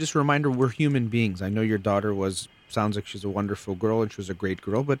it's also just a reminder we're human beings. I know your daughter sounds like she's a wonderful girl and she was a great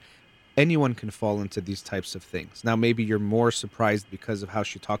girl, but anyone can fall into these types of things. Now, maybe you're more surprised because of how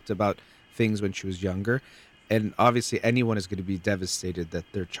she talked about things when she was younger. And obviously anyone is going to be devastated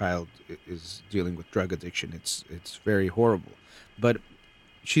that their child is dealing with drug addiction. It's very horrible. But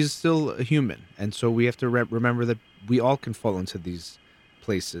she's still a human. And so we have to remember that we all can fall into these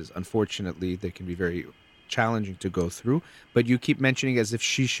places. Unfortunately, they can be very challenging to go through. But you keep mentioning as if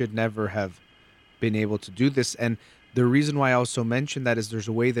she should never have been able to do this. And the reason why I also mention that is there's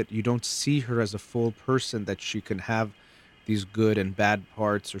a way that you don't see her as a full person, that she can have these good and bad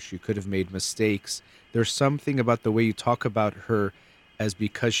parts, or she could have made mistakes. There's something about the way you talk about her as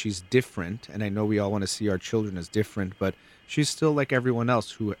because she's different, and I know we all want to see our children as different, but she's still like everyone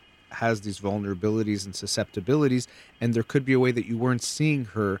else who has these vulnerabilities and susceptibilities, and there could be a way that you weren't seeing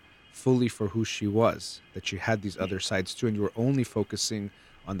her fully for who she was, that she had these other sides too, and you were only focusing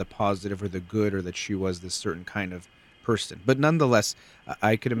on the positive or the good, or that she was this certain kind of person. But nonetheless,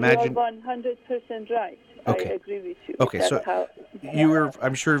 I could imagine... You're 100% right. Okay. I agree with you. Okay, That's so how, you were,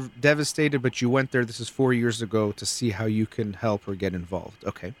 I'm sure, devastated, but you went there, this is 4 years ago, to see how you can help or get involved.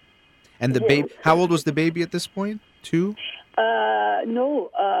 Okay. And the baby, how old was the baby at this point? 2?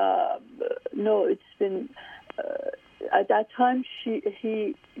 No, it's been... at that time,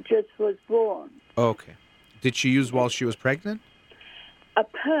 he just was born. Okay. Did she use while she was pregnant?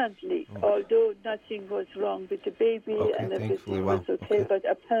 Apparently, although nothing was wrong with the baby and everything was okay, but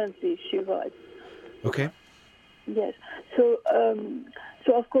apparently she was. Okay. Yes. So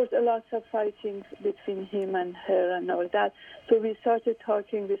of course, a lot of fighting between him and her and all that. So we started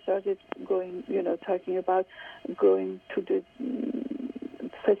talking. We started going, talking about going to the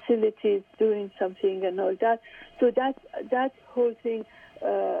facilities, doing something and all that. So that whole thing,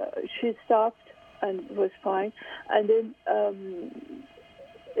 she stopped and was fine. And then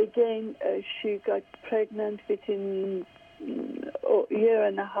again, she got pregnant within a year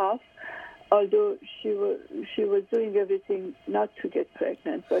and a half. Although she was doing everything not to get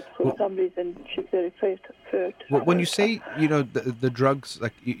pregnant, but for some reason she's very fertile. When you say, the drugs,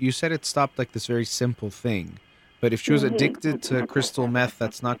 like you said, it stopped like this very simple thing, but if she was addicted to crystal meth,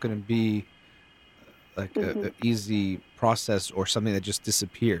 that's not going to be like a easy process or something that just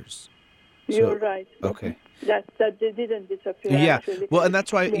disappears. You're right. Okay. That they didn't disappear. Yeah. Actually. Well, and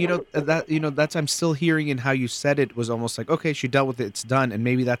that's why that's I'm still hearing in how you said it was almost like, okay, she dealt with it, it's done, and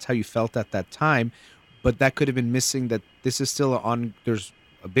maybe that's how you felt at that time, but that could have been missing. That this is still there's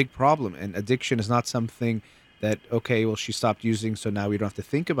a big problem, and addiction is not something that, okay, well, she stopped using, so now we don't have to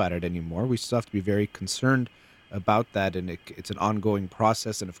think about it anymore. We still have to be very concerned about that, and it's an ongoing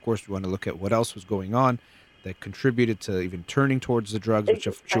process. And of course, we want to look at what else was going on that contributed to even turning towards the drugs, which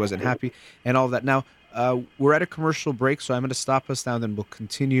if she wasn't happy, and all that. Now, we're at a commercial break, so I'm going to stop us now, then we'll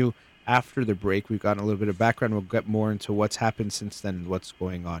continue after the break. We've gotten a little bit of background. We'll get more into what's happened since then and what's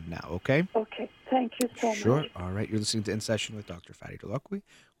going on now, okay? Okay. Thank you so much. Sure. All right. You're listening to In Session with Dr. Fadi Holakwi.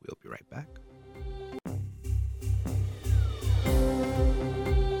 We'll be right back.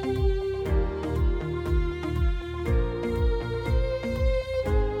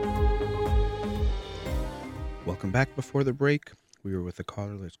 Welcome back. Before the break, we were with a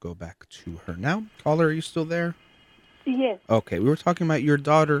caller. Let's go back to her now. Caller, are you still there? Yes. Okay. We were talking about your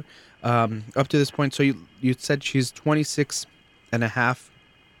daughter up to this point. So you said she's 26 and a half.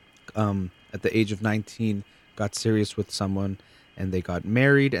 At the age of 19, got serious with someone, and they got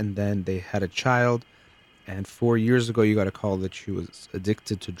married, and then they had a child. And 4 years ago, you got a call that she was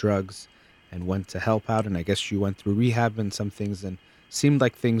addicted to drugs and went to help out. And I guess she went through rehab and some things, and seemed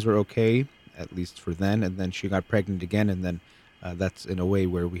like things were okay, at least for then. And then she got pregnant again, and then that's in a way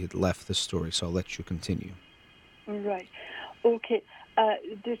where we had left the story. So I'll let you continue. Right. Okay.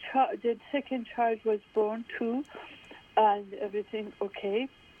 The second child was born too, and everything okay.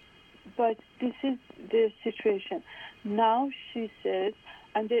 But this is the situation. Now she says,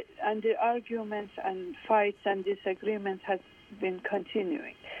 and the arguments and fights and disagreements has been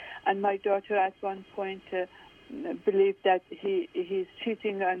continuing. And my daughter at one point believed that he's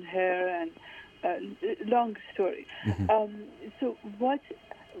cheating on her, and long story. So what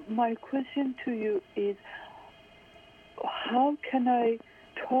my question to you is, how can I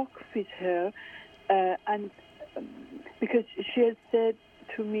talk with her? And because she has said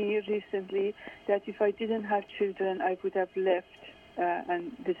to me recently that if I didn't have children, I would have left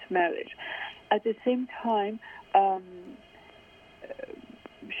and this marriage. At the same time,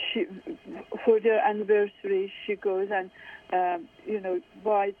 she, for their anniversary, she goes and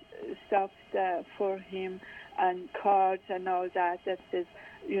buys stuff for him and cards and all that says,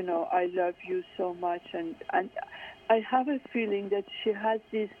 I love you so much, and I have a feeling that she has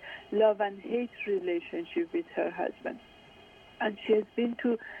this love and hate relationship with her husband. And she has been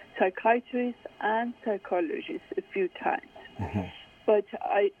to psychiatrists and psychologists a few times. But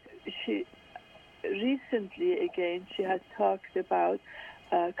she recently, again, she has talked about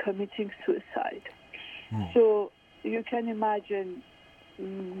committing suicide. So you can imagine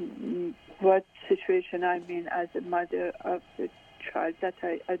what situation I'm in as a mother of the child that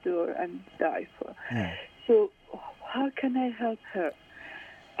I adore and die for. So how can I help her?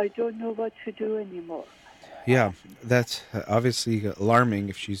 I don't know what to do anymore. Yeah, that's obviously alarming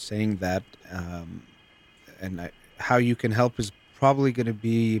if she's saying that. How you can help is probably going to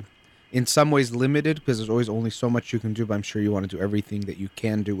be in some ways limited, because there's always only so much you can do, but I'm sure you want to do everything that you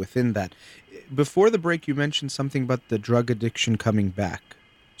can do within that. Before the break, you mentioned something about the drug addiction coming back.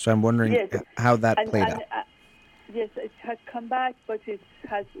 So I'm wondering how that played out. Yes, it has come back, but it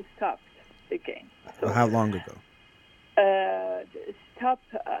has stopped again. So, how long ago? Stopped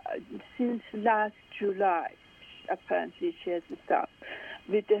since last July. Apparently, she has stopped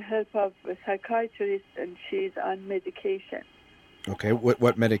with the help of a psychiatrist, and she's on medication. Okay,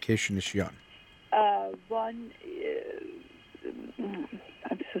 what medication is she on? One.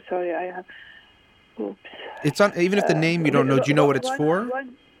 I'm so sorry. I have. Oops. It's on. Even if the name you don't know, do you know what it's for?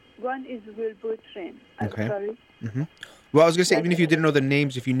 One is Wellbutrin. Okay. Sorry. Well, I was going to say, even if you didn't know the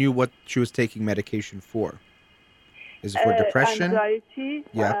names, if you knew what she was taking medication for. Is it for depression? Anxiety,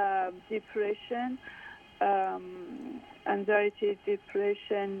 depression,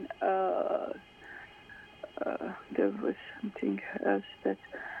 there was something else that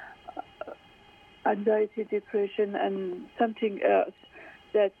anxiety, depression, and something else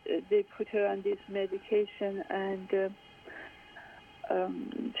that they put her on this medication, and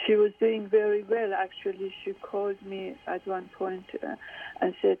she was doing very well. Actually, she called me at one point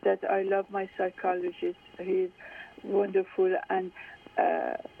and said that I love my psychologist. He's wonderful, and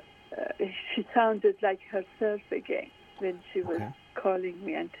she sounded like herself again when she was calling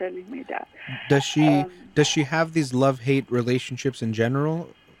me and telling me that. Does she have these love-hate relationships in general?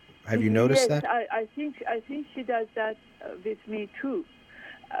 Have you noticed yes, that? I think she does that with me too.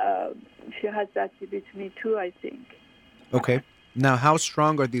 She has that with me too, I think. Okay. Now, how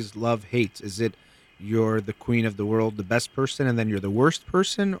strong are these love-hates? Is it you're the queen of the world, the best person, and then you're the worst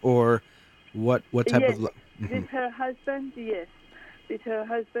person, or what type Yes, of love? with her husband, yes. With her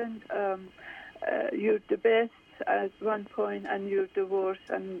husband, you're the best at one point, and you're the worst,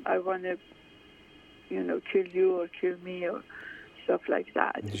 and I want to, kill you or kill me or stuff like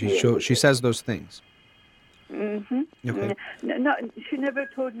that. She says those things. Mm-hmm. Okay. No, she never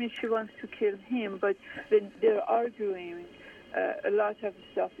told me she wants to kill him, but when they're arguing, a lot of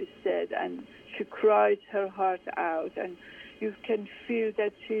stuff is said, and she cries her heart out, and you can feel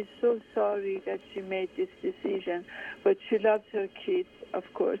that she's so sorry that she made this decision, but she loves her kids, of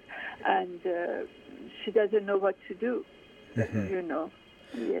course, and she doesn't know what to do,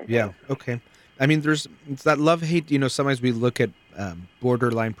 Yes. Yeah, okay. I mean, it's that love-hate, sometimes we look at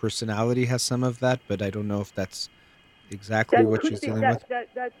borderline personality has some of that, but I don't know if that's exactly what she's dealing with.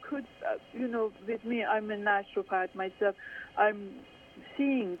 That could, with me, I'm a naturopath myself. I'm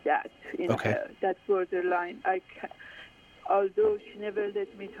seeing that in her, that borderline. Although she never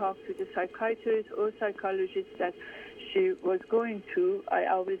let me talk to the psychiatrist or psychologist that she was going to, I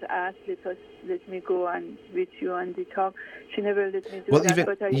always asked, let me go on with you on the talk. She never let me do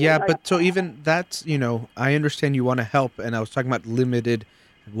that. Even that's, I understand you want to help, and I was talking about limited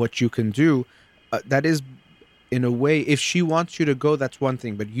what you can do. That is, in a way, if she wants you to go, that's one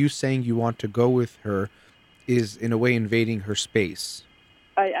thing, but you saying you want to go with her is, in a way, invading her space.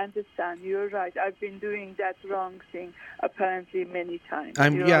 I understand. You're right. I've been doing that wrong thing apparently many times.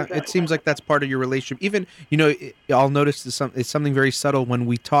 It seems like that's part of your relationship. Even, I'll notice it's something very subtle when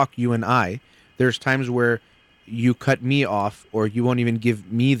we talk, you and I. There's times where you cut me off or you won't even give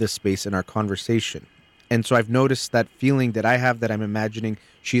me the space in our conversation. And so I've noticed that feeling that I have that I'm imagining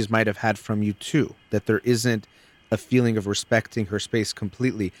she's might have had from you too, that there isn't a feeling of respecting her space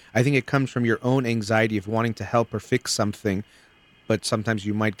completely. I think it comes from your own anxiety of wanting to help her fix something, but sometimes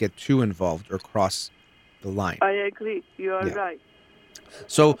you might get too involved or cross the line. I agree. You are right.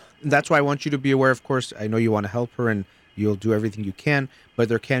 So that's why I want you to be aware, of course. I know you want to help her and you'll do everything you can, but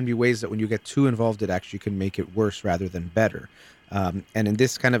there can be ways that when you get too involved, it actually can make it worse rather than better. And in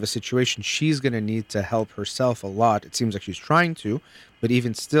this kind of a situation, she's going to need to help herself a lot. It seems like she's trying to, but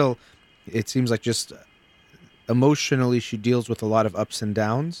even still, it seems like just emotionally she deals with a lot of ups and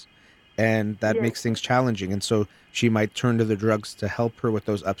downs, and that makes things challenging. And so she might turn to the drugs to help her with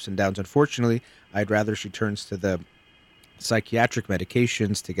those ups and downs. Unfortunately, I'd rather she turns to the psychiatric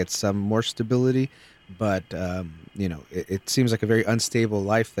medications to get some more stability. But, it seems like a very unstable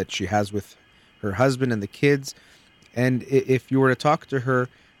life that she has with her husband and the kids. And if you were to talk to her,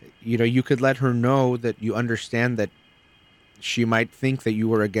 you could let her know that you understand that she might think that you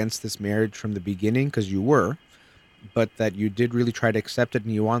were against this marriage from the beginning, because you were, but that you did really try to accept it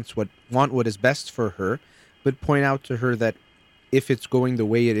and you want what is best for her. But point out to her that if it's going the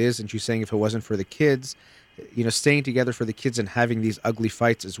way it is, and she's saying if it wasn't for the kids, staying together for the kids and having these ugly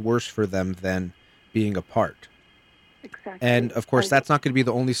fights is worse for them than being apart. Exactly. And of course, that's not going to be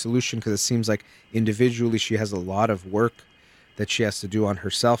the only solution, because it seems like individually she has a lot of work that she has to do on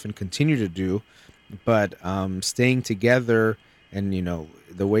herself and continue to do. But staying together and,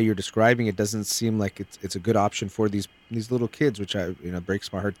 the way you're describing it doesn't seem like it's a good option for these little kids, which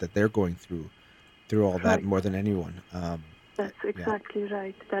breaks my heart that they're going through all that more than anyone. That's exactly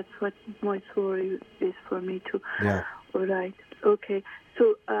right. That's what my story is for me too. Yeah. All right. Okay.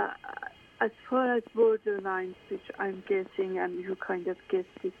 So as far as borderlines, which I'm guessing, and you kind of guessed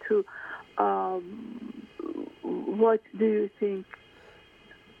it too, what do you think?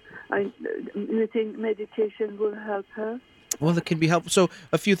 You think medication will help her? Well, it can be helpful. So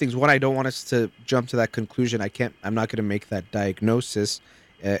a few things. One, I don't want us to jump to that conclusion. I'm not going to make that diagnosis.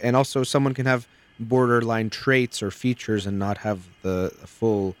 And also, someone can have borderline traits or features and not have the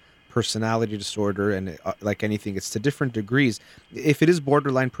full personality disorder. And like anything, it's to different degrees. If it is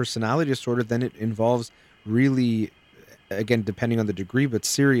borderline personality disorder, then it involves really, again, depending on the degree, but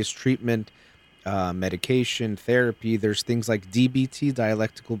serious treatment, medication, therapy. There's things like DBT,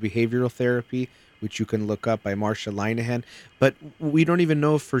 dialectical behavioral therapy, which you can look up by Marsha Linehan. But we don't even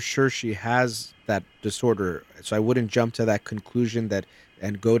know for sure she has that disorder. So I wouldn't jump to that conclusion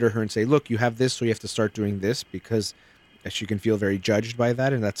and go to her and say, look, you have this, so you have to start doing this, because she can feel very judged by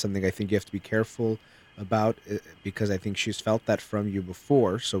that. And that's something I think you have to be careful about, because I think she's felt that from you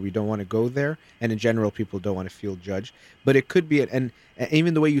before. So we don't want to go there. And in general, people don't want to feel judged. But it could be, and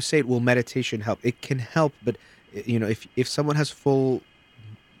even the way you say it, will meditation help? It can help, but if someone has full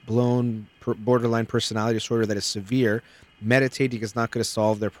blown borderline personality disorder that is severe, meditating is not going to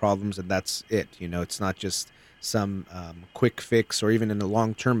solve their problems, and that's it. It's not just some quick fix, or even in the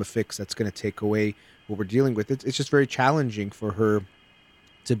long term a fix that's going to take away what we're dealing with. It's just very challenging for her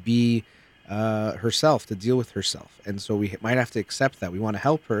to be herself, to deal with herself, and so we might have to accept that. We want to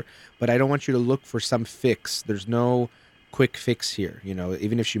help her, but I don't want you to look for some fix. There's no quick fix here.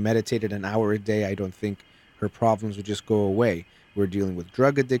 Even if she meditated an hour a day, I don't think her problems would just go away. We're dealing with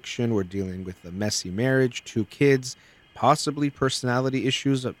drug addiction. We're dealing with a messy marriage, 2 kids, possibly personality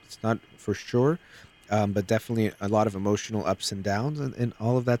issues. It's not for sure, but definitely a lot of emotional ups and downs. And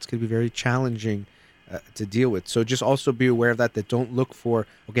all of that's going to be very challenging to deal with. So just also be aware of that don't look for,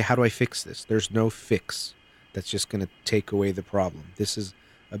 okay, how do I fix this? There's no fix that's just going to take away the problem. This is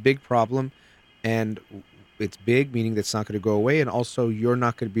a big problem, and it's big, meaning that's not going to go away. And also, you're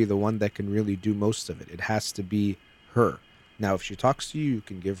not going to be the one that can really do most of it. It has to be her. Now, if she talks to you, you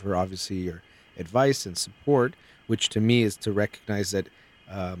can give her obviously your advice and support, which to me is to recognize that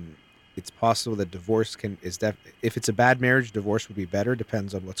it's possible that divorce if it's a bad marriage, divorce would be better.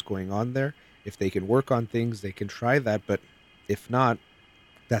 Depends on what's going on there. If they can work on things, they can try that. But if not,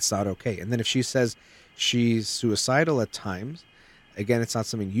 that's not okay. And then if she says she's suicidal at times, again, it's not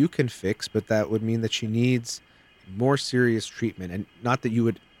something you can fix, but that would mean that she needs more serious treatment. And not that you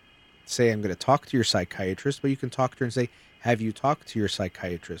would say, I'm going to talk to your psychiatrist, but you can talk to her and say, have you talked to your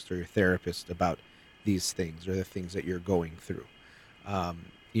psychiatrist or your therapist about these things or the things that you're going through?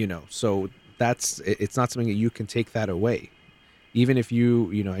 So it's not something that you can take that away. Even if I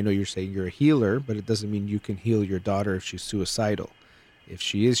know you're saying you're a healer, but it doesn't mean you can heal your daughter if she's suicidal. If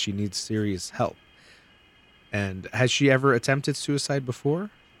she is, she needs serious help. And has she ever attempted suicide before?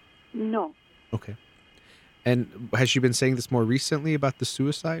 No. Okay. And has she been saying this more recently about the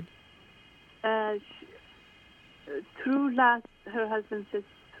suicide? Her husband says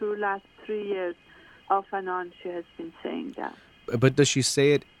through last 3 years, off and on, she has been saying that. But does she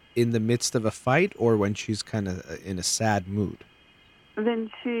say it in the midst of a fight, or when she's kind of in a sad mood? When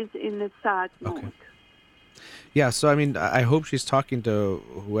she's in a sad mood. Okay. Yeah, so I mean, I hope she's talking to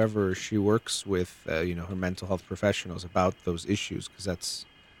whoever she works with, her mental health professionals, about those issues, because that's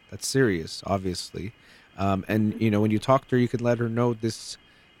serious, obviously. And when you talk to her, you can let her know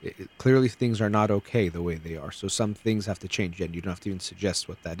clearly things are not okay the way they are. So some things have to change, and you don't have to even suggest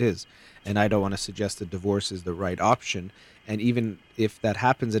what that is. And I don't want to suggest that divorce is the right option. And even if that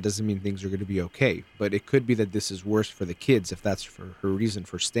happens, it doesn't mean things are going to be okay. But it could be that this is worse for the kids if that's for her reason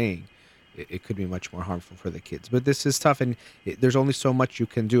for staying. It could be much more harmful for the kids. But this is tough, and there's only so much you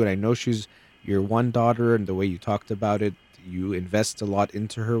can do. And I know she's your one daughter, and the way you talked about it, you invest a lot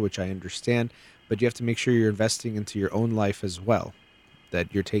into her, which I understand. But you have to make sure you're investing into your own life as well,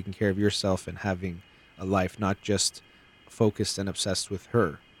 that you're taking care of yourself and having a life, not just focused and obsessed with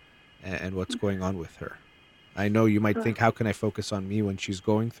her and what's going on with her. I know you might think, how can I focus on me when she's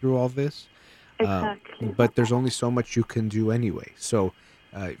going through all this? Exactly. But there's only so much you can do anyway. So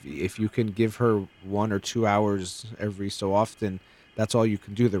if you can give her 1 or 2 hours every so often, that's all you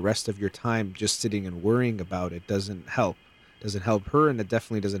can do. The rest of your time just sitting and worrying about it doesn't help. Doesn't help her, and it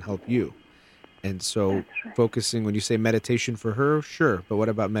definitely doesn't help you. And so focusing, when you say meditation for her, sure, but what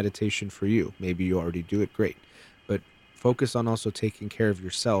about meditation for you? Maybe you already do it, great. But focus on also taking care of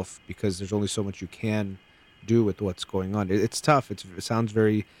yourself, because there's only so much you can do with what's going on. It's tough. It sounds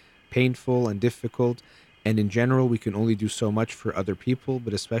very painful and difficult. And in general, we can only do so much for other people,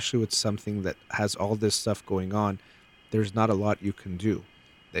 but especially with something that has all this stuff going on, there's not a lot you can do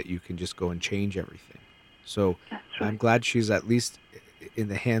that you can just go and change everything. So I'm glad she's at least in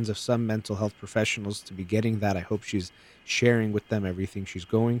the hands of some mental health professionals to be getting that. I hope she's sharing with them everything she's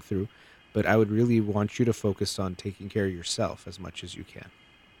going through. But I would really want you to focus on taking care of yourself as much as you can.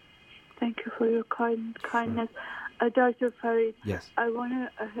 Thank you for your kindness. Dr. Farid, yes. I want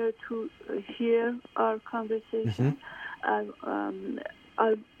her to hear our conversation.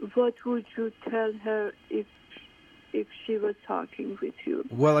 What would you tell her if she was talking with you?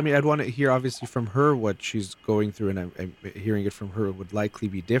 Well, I mean, I'd want to hear obviously from her what she's going through, and I'm hearing it from her would likely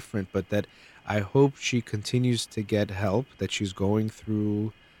be different, but that I hope she continues to get help, that she's going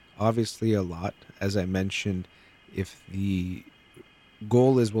through obviously a lot. As I mentioned, if the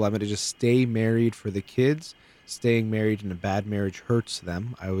goal is, well, I'm going to just stay married for the kids. Staying married in a bad marriage hurts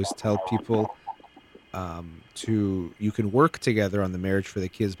them. I always tell people you can work together on the marriage for the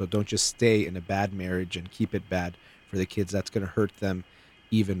kids, but don't just stay in a bad marriage and keep it bad for the kids. That's going to hurt them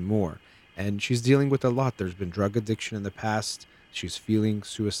even more. And she's dealing with a lot. There's been drug addiction in the past. She's feeling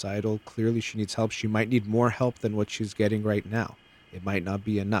suicidal. Clearly, she needs help. She might need more help than what she's getting right now. It might not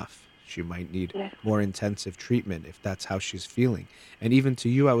be enough. She might need more intensive treatment if that's how she's feeling. And even to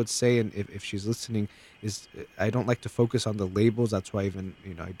you, I would say, and if she's listening, is I don't like to focus on the labels. That's why even,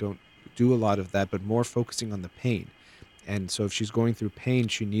 I don't do a lot of that, but more focusing on the pain. And so if she's going through pain,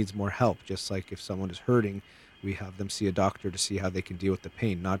 she needs more help. Just like if someone is hurting, we have them see a doctor to see how they can deal with the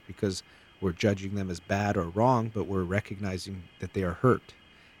pain, not because we're judging them as bad or wrong, but we're recognizing that they are hurt.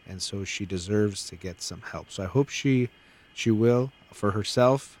 And so she deserves to get some help. So I hope she will, for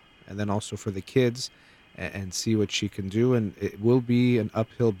herself and then also for the kids, and see what she can do. And it will be an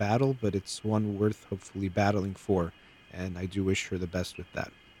uphill battle, but it's one worth hopefully battling for. And I do wish her the best with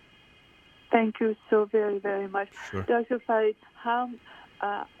that. Thank you so very, very much. Sure. Dr. Farid, how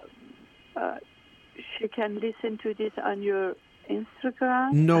she can listen to this on your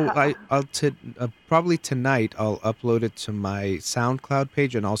Instagram? No, I'll probably tonight I'll upload it to my SoundCloud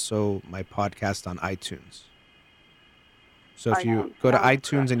page and also my podcast on iTunes. So if you go to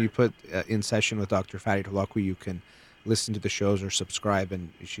iTunes and you put In Session with Dr. Farid Holakwi, you can listen to the shows or subscribe,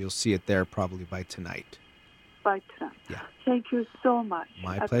 and she'll see it there probably by tonight. By tonight. Yeah. Thank you so much.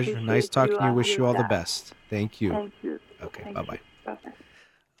 My pleasure. Nice talking to you. Wish you all the best. Thank you. Thank you. Okay, Thank bye-bye. you. Bye-bye.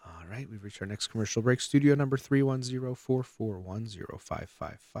 All right, we've reached our next commercial break. Studio number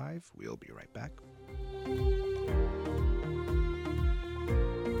 310-441-0555. We'll be right back.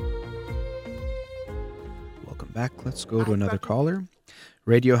 Welcome back. Let's go to another caller.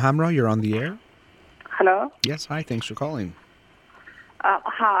 Radio Hamra, you're on the air. Hello. Yes, hi. Thanks for calling.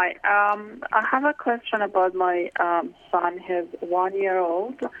 Hi. I have a question about my son. He's 1 year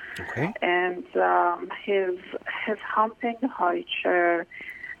old. Okay. And he's humping the high chair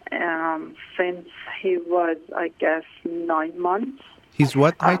since he was, I guess, 9 months. He's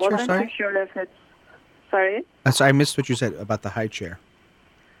what, high chair, I wasn't sorry? too sure if it's... Sorry? Sorry, I missed what you said about the high chair.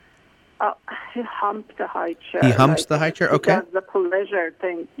 He humped the high chair. He humps the high chair? Okay. That's the pleasure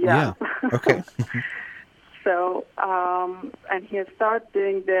thing. Yeah. Okay. So, and he started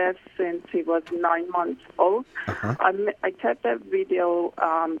doing this since he was 9 months old. Uh-huh. I took that video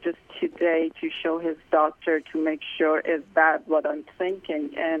just today to show his doctor to make sure is that what I'm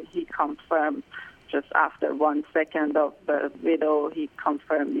thinking, and he confirmed just after 1 second of the video, he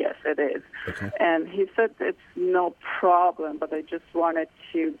confirmed, yes, it is. Okay. And he said it's no problem, but I just wanted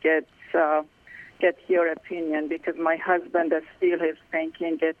to get your opinion because my husband still is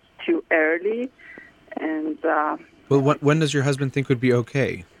thinking it's too early. And well, when does your husband think would be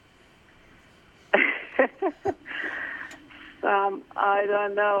okay? I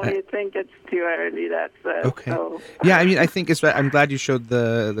don't know. You think it's too early, that's it. Okay. So. Yeah, I mean, I think I'm glad you showed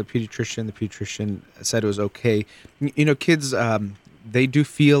the pediatrician. The pediatrician said it was okay. Kids, they do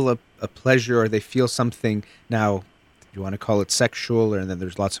feel a pleasure, or they feel something. Now, you want to call it sexual, and then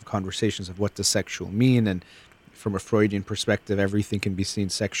there's lots of conversations of what does sexual mean, and from a Freudian perspective, everything can be seen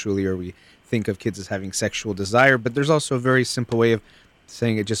sexually, or we think of kids as having sexual desire, but there's also a very simple way of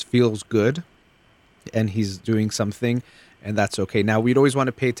saying it just feels good and he's doing something, and that's okay. Now, we'd always want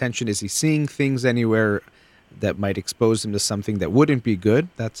to pay attention. Is he seeing things anywhere that might expose him to something that wouldn't be good?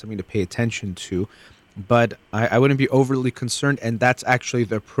 That's something to pay attention to. But I wouldn't be overly concerned, and that's actually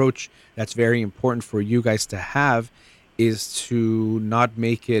the approach that's very important for you guys to have, is to not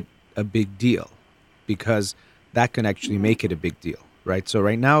make it a big deal, because that can actually make it a big deal, right? So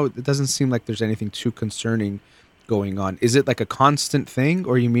right now, it doesn't seem like there's anything too concerning going on. Is it like a constant thing,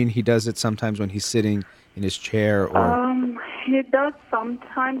 or you mean he does it sometimes when he's sitting in his chair? Or He does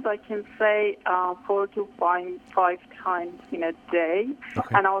sometimes, I can say 4 to 5 times in a day.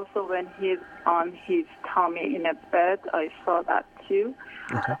 Okay. And also when he's on his tummy in a bed, I saw that too.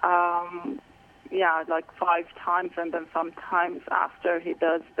 Okay. Yeah, like 5 times, and then sometimes after he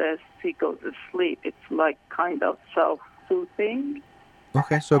does this, he goes to sleep. It's like kind of self-soothing.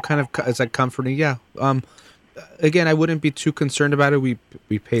 Okay, so kind of it's like comforting, yeah. Again, I wouldn't be too concerned about it. We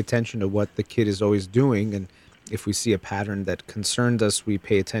pay attention to what the kid is always doing, and if we see a pattern that concerns us, we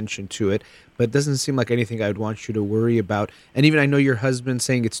pay attention to it. But it doesn't seem like anything I would want you to worry about. And even I know your husband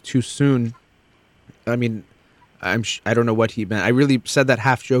saying it's too soon. I mean, I don't know what he meant. I really said that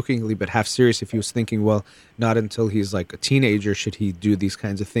half jokingly, but half serious. If he was thinking, well, not until he's like a teenager should he do these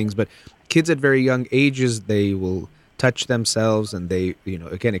kinds of things. But kids at very young ages, they will touch themselves, and they,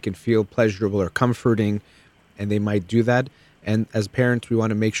 again, it can feel pleasurable or comforting, and they might do that. And as parents, we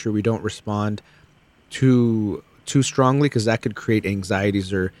want to make sure we don't respond too strongly, because that could create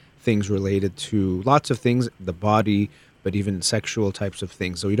anxieties or things related to lots of things, the body, but even sexual types of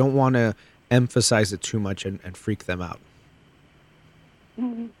things. So we don't want to emphasize it too much and freak them out.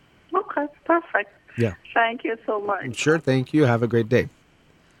 Mhm. Okay, perfect. Yeah. Thank you so much. Sure. Thank you. Have a great day.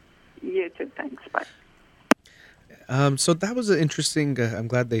 You too. Thanks. Bye. So that was an interesting. I'm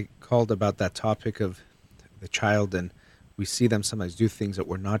glad they called about that topic of the child, and we see them sometimes do things that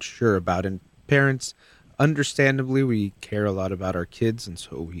we're not sure about. And parents, understandably, we care a lot about our kids, and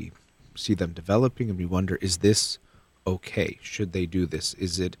so we see them developing, and we wonder, is this okay? Should they do this?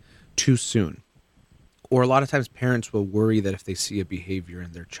 Is it too soon? Or a lot of times parents will worry that if they see a behavior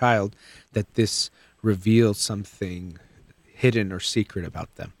in their child, that this reveals something hidden or secret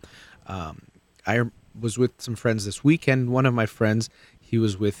about them. I was with some friends this weekend. One of my friends, he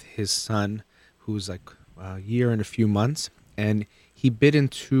was with his son, who was like a year and a few months, and he bit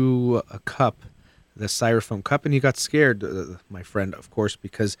into a cup, the styrofoam cup, and he got scared, my friend, of course,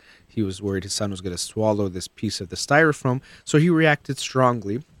 because he was worried his son was going to swallow this piece of the styrofoam. So he reacted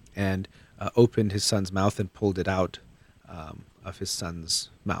strongly and opened his son's mouth and pulled it out of his son's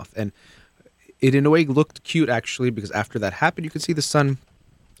mouth. And it in a way looked cute, actually, because after that happened, you could see the son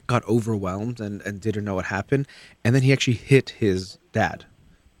got overwhelmed and didn't know what happened. And then he actually hit his dad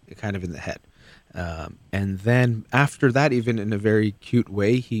kind of in the head. And then after that, even in a very cute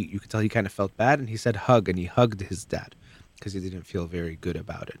way, you could tell he kind of felt bad, and he said hug, and he hugged his dad because he didn't feel very good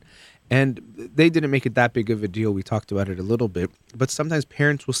about it. And they didn't make it that big of a deal. We talked about it a little bit, but sometimes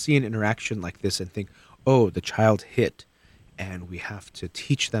parents will see an interaction like this and think, oh, the child hit, and we have to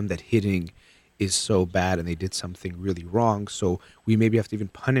teach them that hitting is so bad and they did something really wrong. So we maybe have to even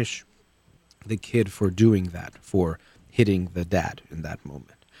punish the kid for doing that, for hitting the dad in that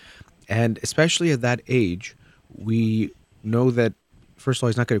moment. And especially at that age, we know that, first of all,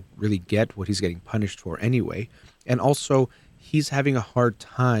 he's not going to really get what he's getting punished for anyway. And also, he's having a hard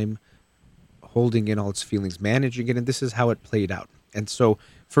time holding in all its feelings, managing it. And this is how it played out. And so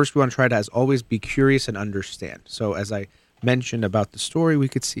first, we want to try to, as always, be curious and understand. So as I mentioned about the story, we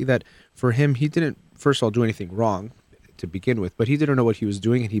could see that for him, he didn't, first of all, do anything wrong to begin with, but he didn't know what he was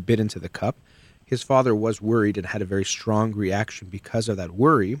doing, and he bit into the cup. His father was worried and had a very strong reaction because of that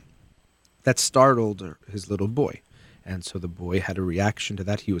worry that startled his little boy. And so the boy had a reaction to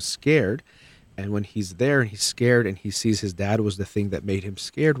that. He was scared. And when he's there and he's scared and he sees his dad was the thing that made him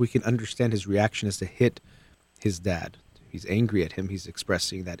scared, we can understand his reaction is to hit his dad. He's angry at him. He's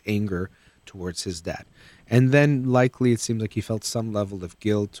expressing that anger towards his dad. And then likely it seems like he felt some level of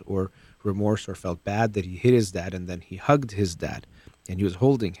guilt or remorse or felt bad that he hit his dad, and then he hugged his dad. And he was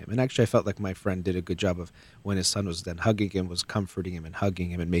holding him. And actually, I felt like my friend did a good job of, when his son was then hugging him, was comforting him and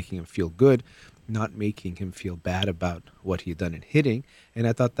hugging him and making him feel good, not making him feel bad about what he had done in hitting. And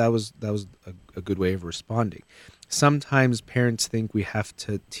I thought that was a good way of responding. Sometimes parents think we have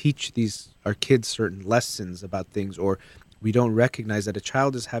to teach our kids certain lessons about things, or we don't recognize that a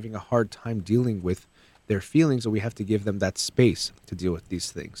child is having a hard time dealing with their feelings, and we have to give them that space to deal with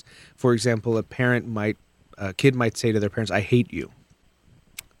these things. For example, a kid might say to their parents, "I hate you."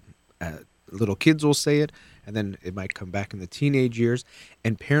 Little kids will say it, and then it might come back in the teenage years,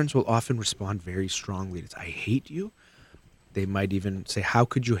 and parents will often respond very strongly. It's, "I hate you." They might even say, "How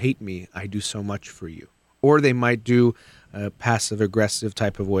could you hate me? I do so much for you." Or they might do a passive-aggressive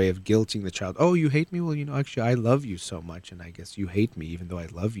type of way of guilting the child. "Oh, you hate me? Well, actually, I love you so much, and I guess you hate me even though I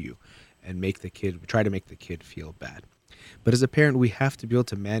love you," and try to make the kid feel bad. But as a parent, we have to be able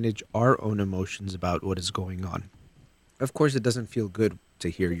to manage our own emotions about what is going on. Of course, it doesn't feel good to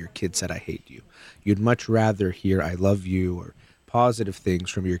hear your kid said, "I hate you." You'd much rather hear "I love you" or positive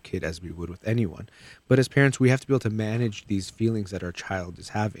things from your kid, as we would with anyone. But as parents, we have to be able to manage these feelings that our child is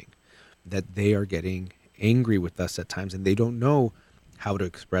having, that they are getting angry with us at times and they don't know how to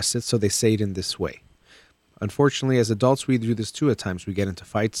express it, so they say it in this way. Unfortunately, as adults, we do this too at times. We get into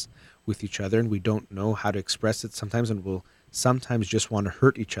fights with each other and we don't know how to express it sometimes, and we'll sometimes just want to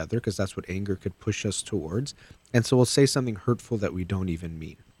hurt each other because that's what anger could push us towards. And so we'll say something hurtful that we don't even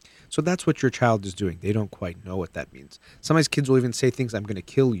mean. So that's what your child is doing. They don't quite know what that means. Sometimes kids will even say things, "I'm going to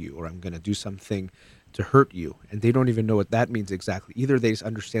kill you," or "I'm going to do something to hurt you." And they don't even know what that means exactly. Either they just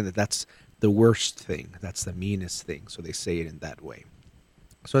understand that that's the worst thing, that's the meanest thing, so they say it in that way.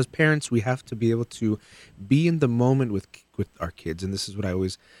 So as parents, we have to be able to be in the moment with our kids. And this is what I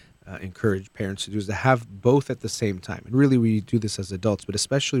always encourage parents to do, is to have both at the same time. And really, we do this as adults, but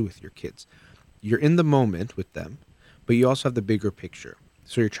especially with your kids. You're in the moment with them, but you also have the bigger picture.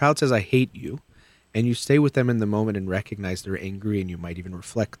 So your child says, "I hate you," and you stay with them in the moment and recognize they're angry, and you might even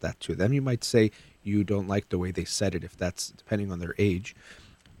reflect that to them. You might say, you don't like the way they said it, if that's depending on their age.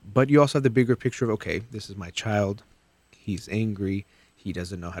 But you also have the bigger picture of, okay, this is my child. He's angry. He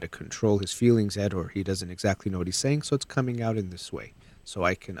doesn't know how to control his feelings yet, or he doesn't exactly know what he's saying, so it's coming out in this way. So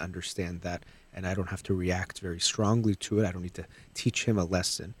I can understand that, and I don't have to react very strongly to it. I don't need to teach him a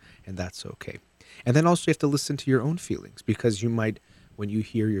lesson, and that's okay. And then also you have to listen to your own feelings, because you might, when you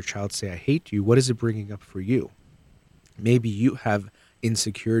hear your child say, I hate you, what is it bringing up for you? Maybe you have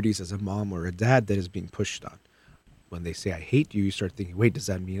insecurities as a mom or a dad that is being pushed on. When they say, I hate you, you start thinking, wait, does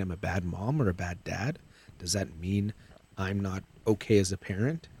that mean I'm a bad mom or a bad dad? Does that mean I'm not okay as a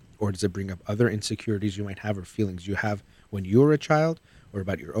parent? Or does it bring up other insecurities you might have or feelings you have when you were a child or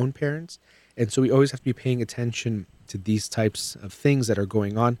about your own parents? And so we always have to be paying attention to these types of things that are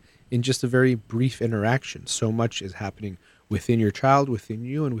going on in just a very brief interaction. So much is happening within your child, within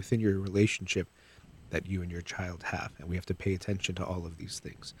you, and within your relationship that you and your child have. And we have to pay attention to all of these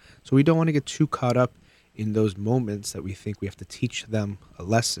things. So we don't want to get too caught up in those moments that we think we have to teach them a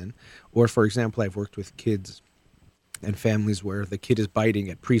lesson. Or, for example, I've worked with kids and families where the kid is biting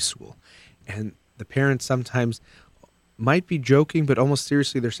at preschool, and the parents sometimes might be joking, but almost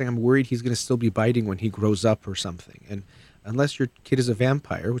seriously, they're saying, I'm worried he's going to still be biting when he grows up or something. And unless your kid is a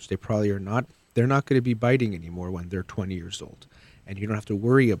vampire, which they probably are not, they're not going to be biting anymore when they're 20 years old. And you don't have to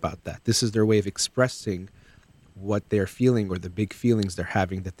worry about that. This is their way of expressing what they're feeling, or the big feelings they're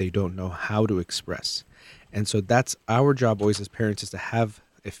having that they don't know how to express. And so that's our job always as parents, is to have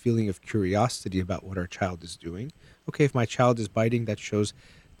a feeling of curiosity about what our child is doing. Okay, if my child is biting, that shows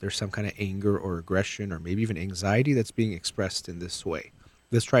there's some kind of anger or aggression or maybe even anxiety that's being expressed in this way.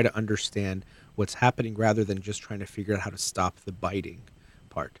 Let's try to understand what's happening rather than just trying to figure out how to stop the biting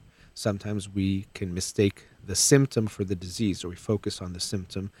part. Sometimes we can mistake the symptom for the disease, or we focus on the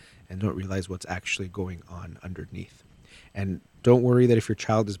symptom and don't realize what's actually going on underneath. And don't worry that if your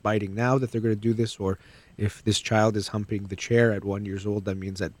child is biting now that they're going to do this, or if this child is humping the chair at 1 year old, that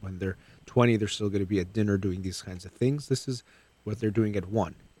means that when they're 20, they're still going to be at dinner doing these kinds of things. This is what they're doing at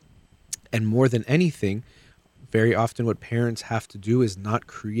 1. And more than anything, very often what parents have to do is not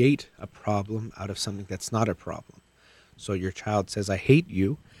create a problem out of something that's not a problem. So your child says, I hate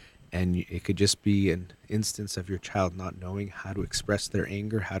you, and it could just be an instance of your child not knowing how to express their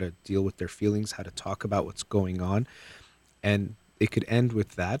anger, how to deal with their feelings, how to talk about what's going on. And it could end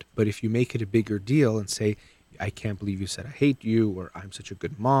with that. But if you make it a bigger deal and say, I can't believe you said I hate you, or I'm such a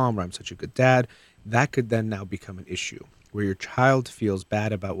good mom, or I'm such a good dad, that could then now become an issue where your child feels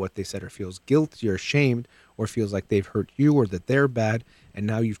bad about what they said, or feels guilty or ashamed, or feels like they've hurt you or that they're bad, and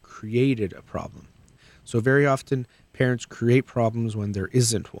now you've created a problem. So very often parents create problems when there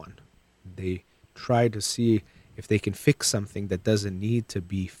isn't one. They try to see if they can fix something that doesn't need to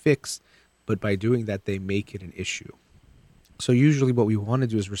be fixed, but by doing that they make it an issue. So usually what we want to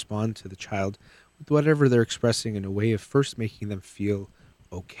do is respond to the child with whatever they're expressing in a way of first making them feel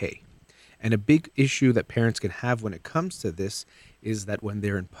okay. And a big issue that parents can have when it comes to this is that when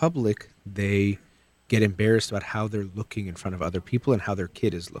they're in public, they get embarrassed about how they're looking in front of other people and how their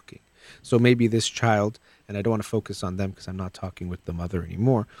kid is looking. So maybe this child, and I don't want to focus on them because I'm not talking with the mother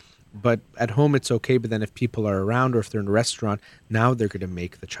anymore, but at home it's okay, but then if people are around or if they're in a restaurant, now they're going to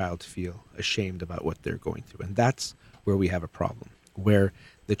make the child feel ashamed about what they're going through. And that's where we have a problem, where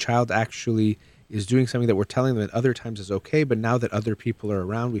the child actually is doing something that we're telling them at other times is okay, but now that other people are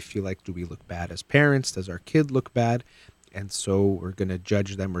around, we feel like, do we look bad as parents? Does our kid look bad? And so we're going to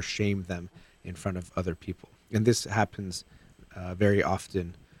judge them or shame them in front of other people. And this happens very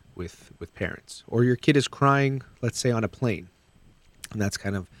often with parents. Or your kid is crying, let's say, on a plane. And that's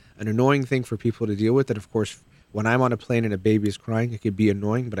kind of an annoying thing for people to deal with. And of course, when I'm on a plane and a baby is crying, it could be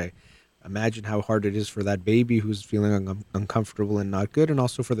annoying, but I imagine how hard it is for that baby who's feeling uncomfortable and not good, and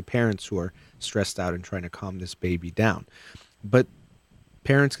also for the parents who are stressed out and trying to calm this baby down. But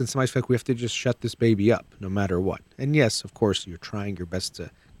parents can sometimes feel like we have to just shut this baby up no matter what. And yes, of course, you're trying your best to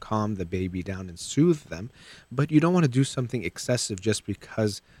calm the baby down and soothe them, but you don't want to do something excessive just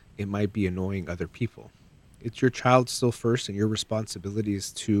because it might be annoying other people. It's your child still first, and your responsibility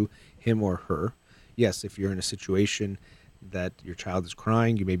is to him or her. Yes, if you're in a situation that your child is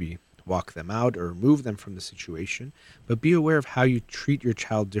crying, you maybe walk them out or remove them from the situation, but be aware of how you treat your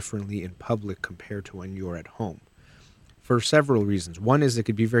child differently in public compared to when you're at home. For several reasons. One is it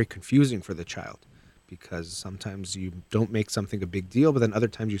could be very confusing for the child, because sometimes you don't make something a big deal, but then other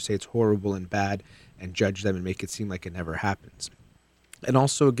times you say it's horrible and bad and judge them and make it seem like it never happens. And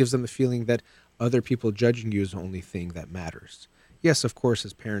also it gives them the feeling that other people judging you is the only thing that matters. Yes, of course,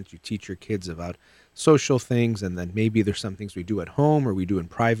 as parents, you teach your kids about social things, and then maybe there's some things we do at home or we do in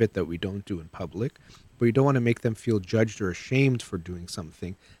private that we don't do in public. but we don't want to make them feel judged or ashamed for doing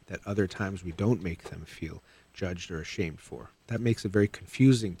something that other times we don't make them feel judged or ashamed for. That makes it very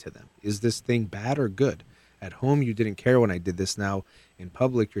confusing to them. Is this thing bad or good? At home, you didn't care when I did this. Now, in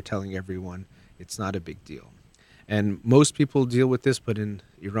public, you're telling everyone it's not a big deal. And most people deal with this, but in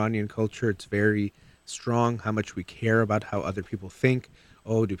Iranian culture, it's very strong how much we care about how other people think.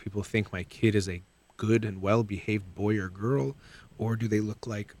 Oh, do people think my kid is a good and well-behaved boy or girl? Or do they look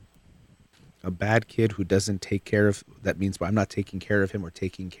like a bad kid who doesn't take care of, that means I'm not taking care of him or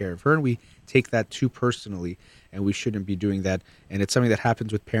taking care of her? And we take that too personally, and we shouldn't be doing that. And it's something that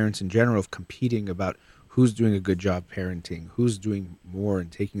happens with parents in general, of competing about who's doing a good job parenting, who's doing more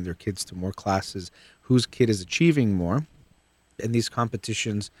and taking their kids to more classes, whose kid is achieving more. And these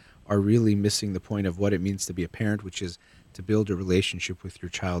competitions are really missing the point of what it means to be a parent, which is to build a relationship with your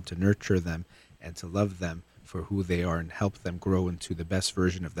child, to nurture them and to love them for who they are and help them grow into the best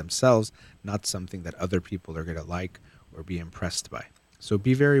version of themselves, not something that other people are going to like or be impressed by. So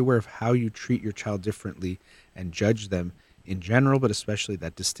be very aware of how you treat your child differently and judge them in general, but especially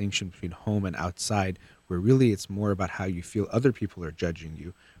that distinction between home and outside, where really it's more about how you feel other people are judging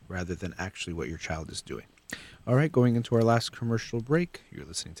you rather than actually what your child is doing. All right, going into our last commercial break, you're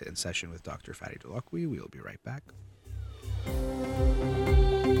listening to In Session with Dr. Fadi Holakwi. We'll be right back.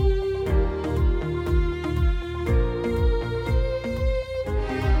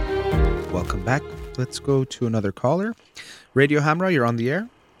 Welcome back. Let's go to another caller. Radio Hamra, you're on the air.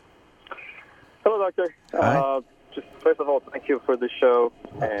 Hello, Doctor. Hi. Just first of all, thank you for the show,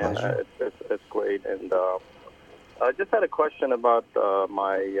 My and pleasure. it's great. And I just had a question about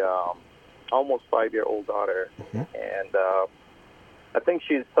my almost 5-year-old daughter, Mhm. and I think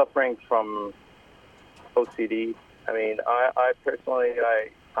she's suffering from OCD. I mean, I personally,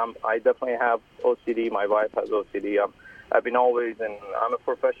 I definitely have OCD. My wife has OCD. I've been I'm a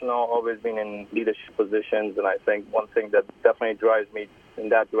professional, always been in leadership positions, and I think one thing that definitely drives me in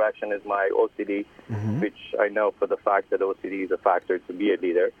that direction is my OCD, which I know for the fact that OCD is a factor to be a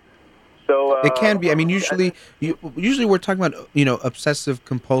leader. So It can be. I mean, usually we're talking about, obsessive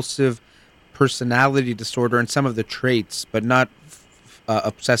compulsive personality disorder and some of the traits, but not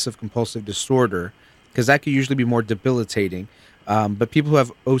obsessive compulsive disorder, because that could usually be more debilitating. But people who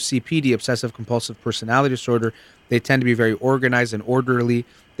have OCPD, obsessive compulsive personality disorder, they tend to be very organized and orderly.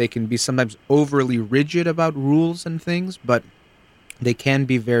 They can be sometimes overly rigid about rules and things, but they can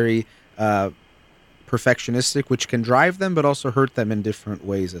be very perfectionistic, which can drive them, but also hurt them in different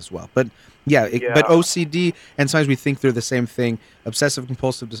ways as well. But but OCD, and sometimes we think they're the same thing. Obsessive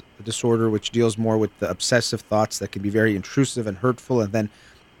compulsive disorder, which deals more with the obsessive thoughts that can be very intrusive and hurtful, and then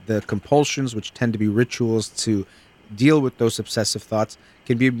the compulsions, which tend to be rituals to deal with those obsessive thoughts,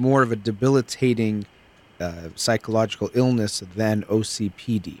 can be more of a debilitating psychological illness than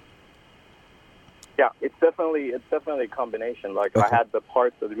OCPD. Yeah, it's definitely a combination. Like Okay. I had the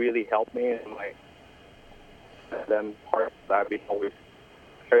parts that really helped me, and then parts that always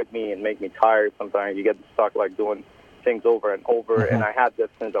hurt me and make me tired. Sometimes you get stuck like doing things over and over, and I had this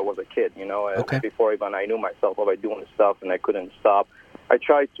since I was a kid. Okay. Before even I knew myself about doing stuff, and I couldn't stop. I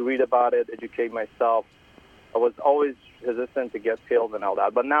tried to read about it, educate myself. I was always hesitant to get pills and all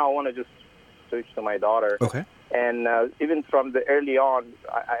that, but now I want to just switch to my daughter. Okay. And even from the early on,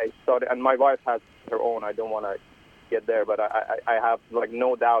 I started, and my wife has her own. I don't want to get there, but I have like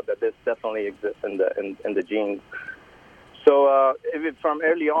no doubt that this definitely exists in the genes. So even from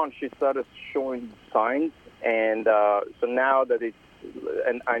early on, she started showing signs, and so now that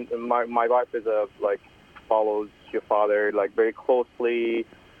my wife is follows your father like very closely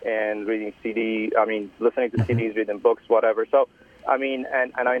and reading listening to CDs, reading books, whatever. So and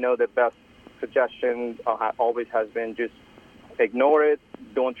I know the best suggestion always has been just ignore it.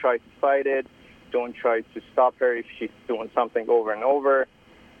 Don't try to fight it. Don't try to stop her if she's doing something over and over.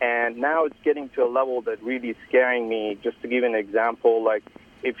 And now it's getting to a level that really is scaring me. Just to give an example, like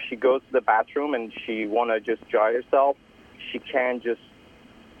if she goes to the bathroom and she want to just dry herself, she can't just,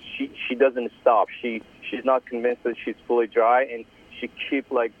 she doesn't stop. She's not convinced that she's fully dry, and she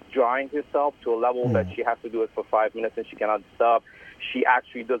keep like drying herself to a level that she has to do it for 5 minutes and she cannot stop. She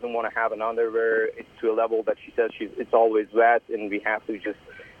actually doesn't want to have an underwear. It's to a level that she says it's always wet, and we have to just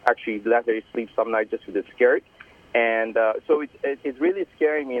actually let her sleep some night just with the skirt. And so it's really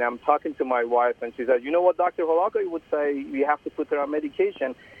scaring me. And I'm talking to my wife, and she says, you know what, Dr. Holakwi would say, we have to put her on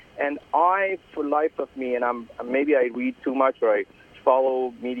medication. And for life of me, and maybe I read too much or I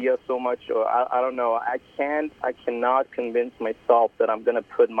follow media so much, or I don't know, I cannot convince myself that I'm going to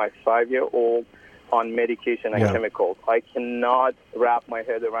put my 5-year-old on medication and chemicals. I cannot wrap my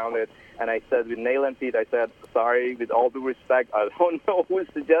head around it. And I said with nail and teeth, I said, sorry, with all due respect, I don't know who's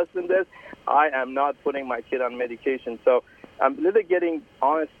suggesting this. I am not putting my kid on medication. So I'm literally getting,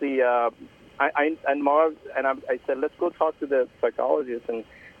 honestly, I said, let's go talk to the psychologist and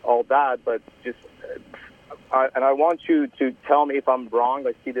all that, but just, I want you to tell me if I'm wrong,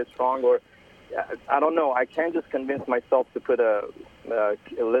 I see this wrong, or I don't know. I can't just convince myself to put a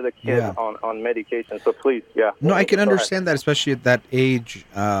little kid on medication. So please, No, I can understand that, especially at that age.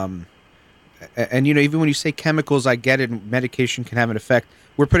 And, even when you say chemicals, I get it. Medication can have an effect.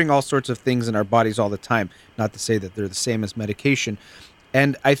 We're putting all sorts of things in our bodies all the time, not to say that they're the same as medication.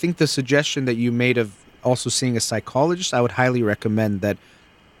 And I think the suggestion that you made of also seeing a psychologist, I would highly recommend that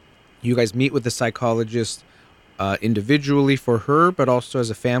you guys meet with the psychologist individually for her, but also as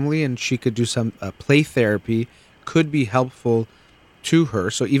a family, and she could do some play therapy, could be helpful to her.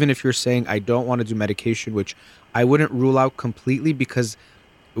 So even if you're saying, I don't want to do medication, which I wouldn't rule out completely, because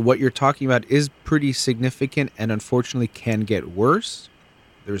what you're talking about is pretty significant and unfortunately can get worse.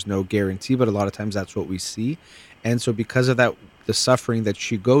 There's no guarantee, but a lot of times that's what we see. And so because of that, the suffering that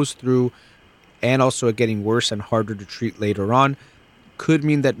she goes through, and also it getting worse and harder to treat later on, could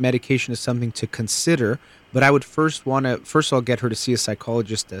mean that medication is something to consider. But I would first of all get her to see a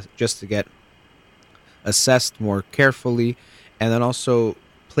psychologist just to get assessed more carefully. And then also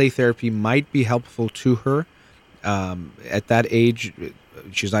play therapy might be helpful to her. At that age,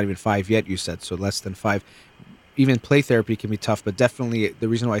 she's not even 5 yet, you said, so less than 5. Even play therapy can be tough, but definitely the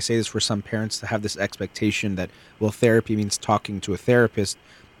reason why I say this, for some parents to have this expectation that, well, therapy means talking to a therapist.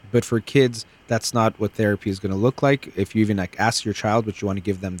 But for kids, that's not what therapy is going to look like. If you even ask your child, but you want to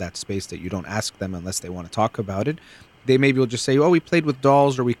give them that space that you don't ask them unless they want to talk about it, they maybe will just say, oh, we played with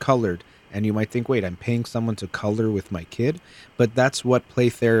dolls or we colored. And you might think, wait, I'm paying someone to color with my kid? But that's what play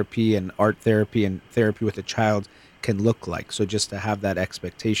therapy and art therapy and therapy with a child can look like. So just to have that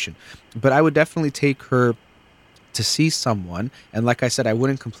expectation. But I would definitely take her to see someone. And like I said, I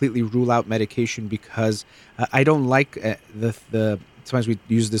wouldn't completely rule out medication, because I don't like the sometimes we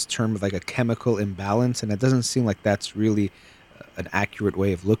use this term of like a chemical imbalance, and it doesn't seem like that's really an accurate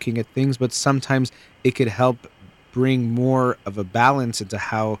way of looking at things. But sometimes it could help bring more of a balance into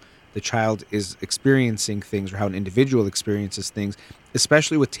how the child is experiencing things, or how an individual experiences things,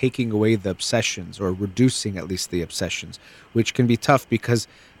 especially with taking away the obsessions, or reducing at least the obsessions, which can be tough because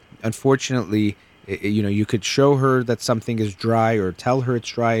unfortunately, you could show her that something is dry or tell her it's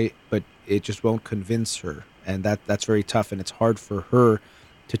dry, but it just won't convince her. And that's very tough, and it's hard for her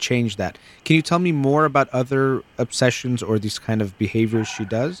to change that. Can you tell me more about other obsessions or these kind of behaviors she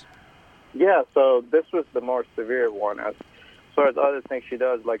does? Yeah, so this was the more severe one. As far as other things she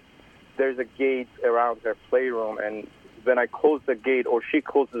does, like there's a gate around her playroom, and when I close the gate or she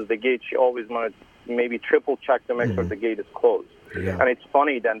closes the gate, she always wanted to maybe triple check to make sure the gate is closed. Yeah. And it's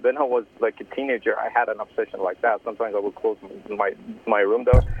funny that when I was like a teenager, I had an obsession like that. Sometimes I would close my room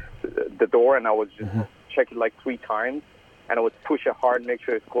door, the door, and I would just check it like 3 times, and I would push it hard, make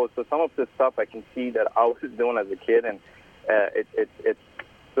sure it's closed. So some of this stuff I can see that I was doing as a kid, and it's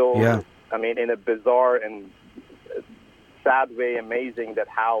so, I mean, in a bizarre and sad way, amazing that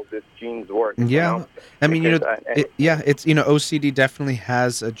how this genes work. Yeah, I mean, it's OCD definitely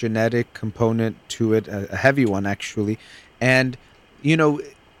has a genetic component to it, a heavy one actually, and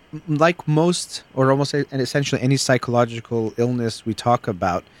like most, or almost essentially any psychological illness we talk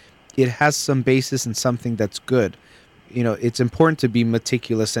about, it has some basis in something that's good. It's important to be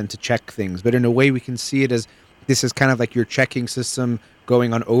meticulous and to check things, but in a way we can see it as this is kind of like your checking system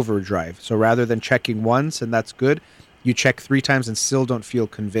going on overdrive. So rather than checking once and that's good, you check 3 times and still don't feel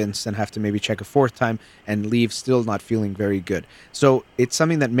convinced, and have to maybe check a 4th time and leave still not feeling very good. So it's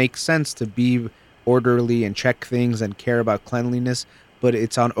something that makes sense to be orderly and check things and care about cleanliness, but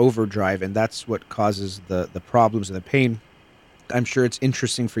it's on overdrive, and that's what causes the problems and the pain. I'm sure it's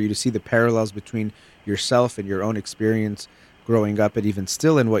interesting for you to see the parallels between yourself and your own experience growing up, and even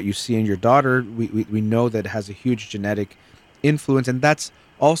still in what you see in your daughter. We know that it has a huge genetic influence, and that's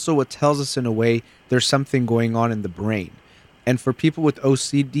also what tells us in a way there's something going on in the brain. And for people with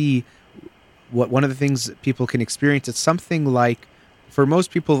OCD, one of the things that people can experience, it's something like, for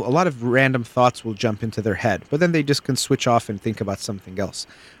most people, a lot of random thoughts will jump into their head, but then they just can switch off and think about something else.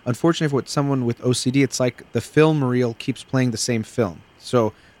 Unfortunately, with someone with OCD, it's like the film reel keeps playing the same film.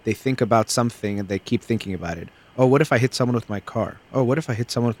 So they think about something and they keep thinking about it. Oh, what if I hit someone with my car? Oh, what if I hit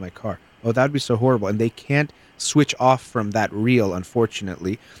someone with my car? Oh, that would be so horrible. And they can't switch off from that reel,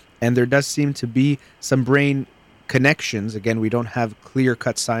 unfortunately. And there does seem to be some brain connections. Again, we don't have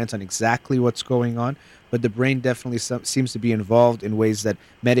clear-cut science on exactly what's going on, but the brain definitely seems to be involved in ways that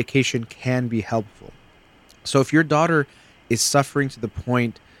medication can be helpful. So if your daughter is suffering to the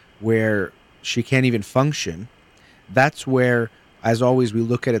point where she can't even function, that's where, as always, we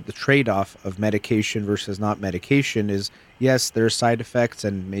look at it, the trade-off of medication versus not medication is, yes, there are side effects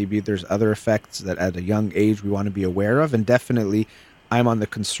and maybe there's other effects that at a young age we want to be aware of. And definitely I'm on the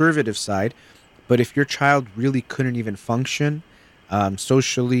conservative side. But if your child really couldn't even function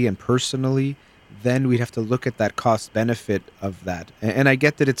socially and personally, then we'd have to look at that cost benefit of that. And I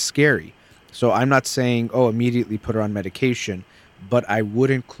get that it's scary. So I'm not saying, oh, immediately put her on medication, but I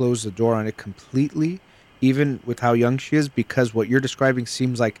wouldn't close the door on it completely, even with how young she is, because what you're describing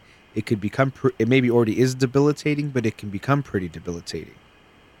seems like it could become, it maybe already is debilitating, but it can become pretty debilitating.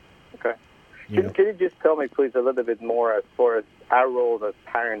 Okay. Can you just tell me, please, a little bit more as far as our role as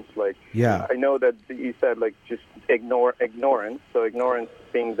parents? Like, yeah. I know that you said, like, just ignorance. So ignorance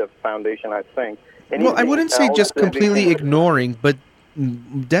being the foundation, I think. Well, I wouldn't say just completely ignoring, but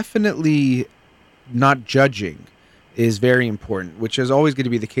definitely not judging is very important, which is always going to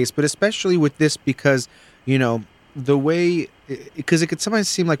be the case, but especially with this because, you know, the way, because it could sometimes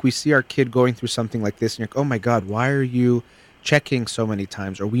seem like we see our kid going through something like this and you're like, oh my God, why are you checking so many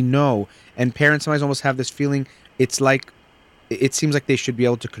times? Or we know, and parents sometimes almost have this feeling, it's like, it seems like they should be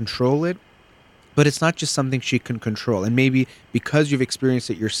able to control it, but it's not just something she can control. And maybe because you've experienced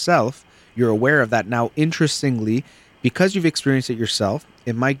it yourself, you're aware of that. Now, interestingly, because you've experienced it yourself,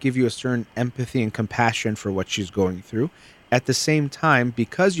 it might give you a certain empathy and compassion for what she's going through. At the same time,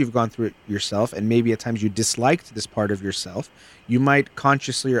 because you've gone through it yourself, and maybe at times you disliked this part of yourself, you might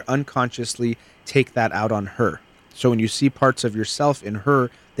consciously or unconsciously take that out on her. So when you see parts of yourself in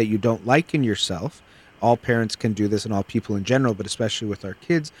her that you don't like in yourself, all parents can do this and all people in general, but especially with our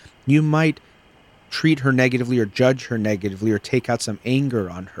kids, you might treat her negatively or judge her negatively or take out some anger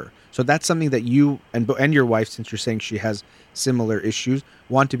on her. So that's something that you and your wife, since you're saying she has similar issues,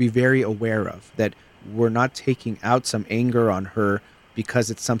 want to be very aware of, that we're not taking out some anger on her because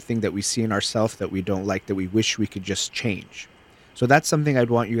it's something that we see in ourselves that we don't like, that we wish we could just change. So that's something I'd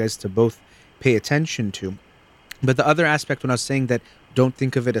want you guys to both pay attention to. But the other aspect, when I was saying that don't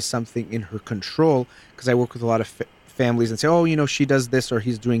think of it as something in her control, because I work with a lot of families and say, oh, you know, she does this or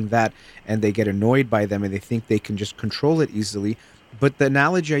he's doing that, and they get annoyed by them and they think they can just control it easily. But the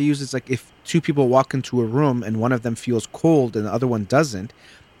analogy I use is like if two people walk into a room and one of them feels cold and the other one doesn't,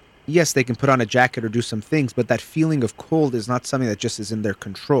 yes, they can put on a jacket or do some things, but that feeling of cold is not something that just is in their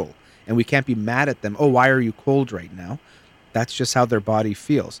control. And we can't be mad at them. Oh, why are you cold right now? That's just how their body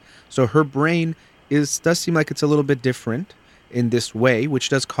feels. So her brain does seem like it's a little bit different in this way, which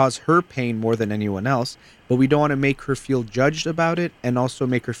does cause her pain more than anyone else, but we don't want to make her feel judged about it and also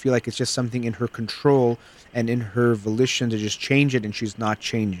make her feel like it's just something in her control and in her volition to just change it, and she's not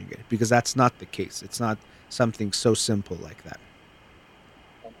changing it, because that's not the case. It's not something so simple like that.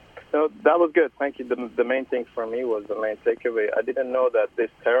 No, that was good. Thank you. The main thing for me was the main takeaway. I didn't know that these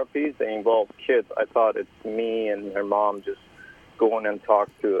therapies, they involve kids. I thought it's me and her mom just going and talk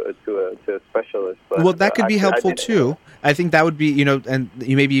to a specialist. But, well, that could be helpful too. I think that would be, you know, and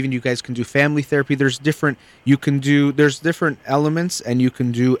maybe even you guys can do family therapy. There's different elements, and you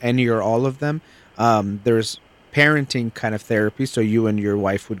can do any or all of them. There's parenting kind of therapy, so you and your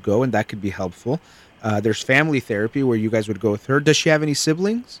wife would go, and that could be helpful. There's family therapy where you guys would go with her. Does she have any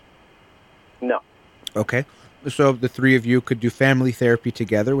siblings? No. Okay. So the three of you could do family therapy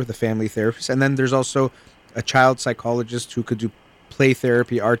together with a family therapist. And then there's also a child psychologist who could do play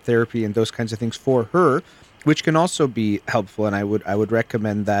therapy, art therapy, and those kinds of things for her, which can also be helpful. And I would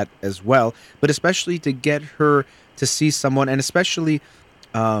recommend that as well. But especially to get her to see someone, and especially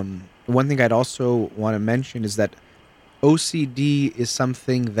one thing I'd also want to mention is that OCD is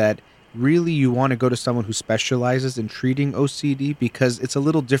something that really you want to go to someone who specializes in treating OCD, because it's a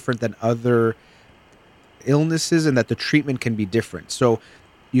little different than other illnesses and that the treatment can be different. So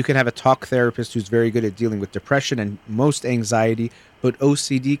you can have a talk therapist who's very good at dealing with depression and most anxiety, but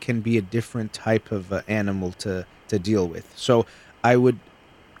OCD can be a different type of animal to deal with. So I would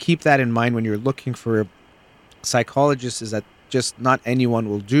keep that in mind when you're looking for a psychologist, is that just not anyone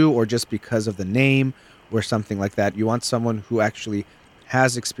will do, or just because of the name or something like that. You want someone who actually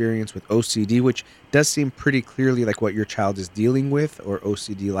has experience with OCD, which does seem pretty clearly like what your child is dealing with, or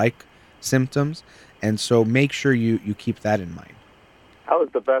OCD-like symptoms. And so make sure you keep that in mind. How is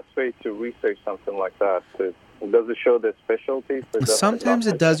the best way to research something like that? Does it show the specialties? Sometimes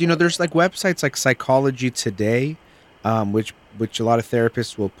it does. You know, there's like websites like Psychology Today, which which a lot of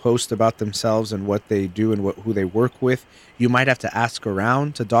therapists will post about themselves and what they do and who they work with. You might have to ask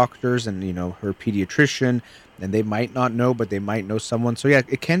around to doctors and, her pediatrician, and they might not know, but they might know someone. So yeah,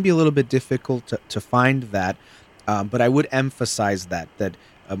 it can be a little bit difficult to find that. But I would emphasize that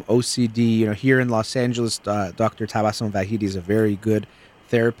OCD, here in Los Angeles, Dr. Tabassum Vahidi is a very good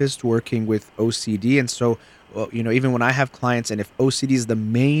therapist working with OCD. And so, even when I have clients, and if OCD is the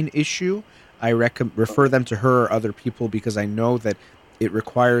main issue, I refer them to her or other people, because I know that it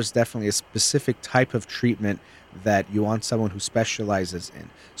requires definitely a specific type of treatment that you want someone who specializes in.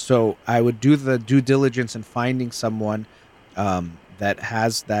 So I would do the due diligence in finding someone that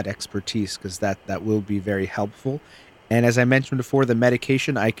has that expertise, because that will be very helpful. And as I mentioned before, the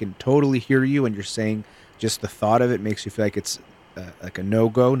medication, I can totally hear you, and you're saying just the thought of it makes you feel like it's like a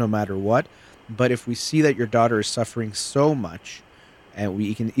no-go no matter what. But if we see that your daughter is suffering so much, and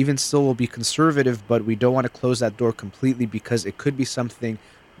we can even still will be conservative, but we don't want to close that door completely, because it could be something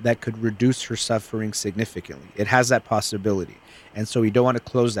that could reduce her suffering significantly. It has that possibility. And so we don't want to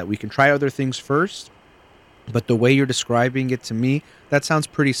close that. We can try other things first, but the way you're describing it to me, that sounds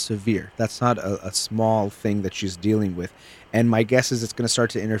pretty severe. That's not a small thing that she's dealing with. And my guess is it's going to start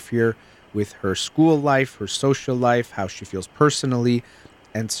to interfere with her school life, her social life, how she feels personally.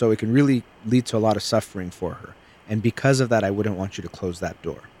 And so it can really lead to a lot of suffering for her. And because of that, I wouldn't want you to close that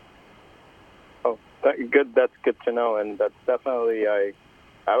door. Oh, good. That's good to know. And that's definitely, I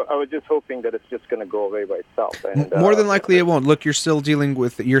was just hoping that it's just going to go away by itself. And more than likely it won't. Look, you're still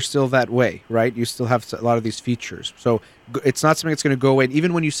that way, right? You still have a lot of these features. So it's not something that's going to go away. And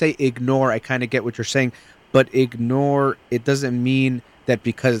even when you say ignore, I kind of get what you're saying. But ignore, it doesn't mean that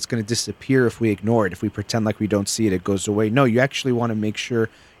because it's going to disappear if we ignore it. If we pretend like we don't see it, it goes away. No, you actually want to make sure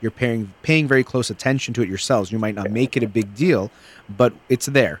you're paying very close attention to it yourselves. You might not make it a big deal, but it's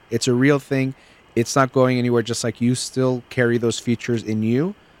there. It's a real thing. It's not going anywhere. Just like you still carry those features in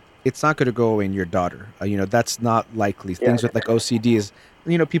you, it's not going to go away in your daughter. That's not likely. Yeah. Things with like OCD is,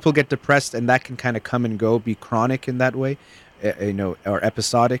 people get depressed, and that can kind of come and go, be chronic in that way, or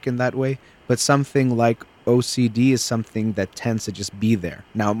episodic in that way. But something like OCD is something that tends to just be there.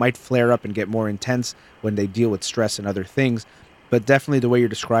 Now, it might flare up and get more intense when they deal with stress and other things, but definitely the way you're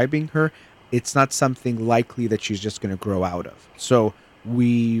describing her, it's not something likely that she's just going to grow out of. So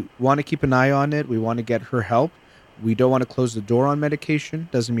we want to keep an eye on it. We want to get her help. We don't want to close the door on medication.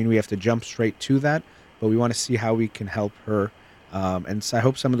 Doesn't mean we have to jump straight to that, but we want to see how we can help her. And so I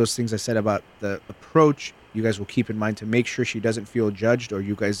hope some of those things I said about the approach, you guys will keep in mind to make sure she doesn't feel judged, or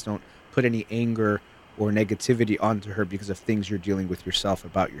you guys don't put any anger or negativity onto her because of things you're dealing with yourself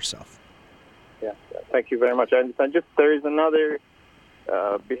about yourself. Yeah. Thank you very much. I understand. There is another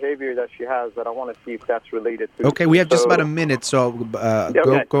behavior that she has that I want to see if that's related to. Okay, we have just about a minute, so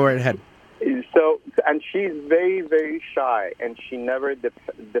go right ahead. So, and she's very, very shy, and she never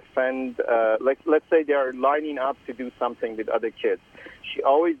defend. Let's say they are lining up to do something with other kids. She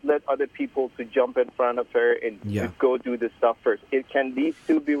always let other people to jump in front of her and to go do the stuff first. Can these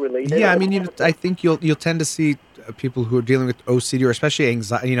two be related? Yeah, I mean, I think you'll tend to see people who are dealing with OCD, or especially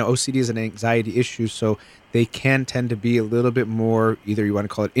anxiety. OCD is an anxiety issue, so they can tend to be a little bit more, either you want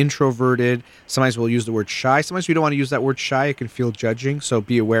to call it introverted. Sometimes we'll use the word shy. Sometimes we don't want to use that word shy. It can feel judging, so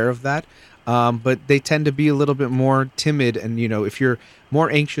be aware of that. But they tend to be a little bit more timid. And, if you're more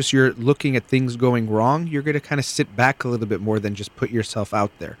anxious, you're looking at things going wrong, you're going to kind of sit back a little bit more than just put yourself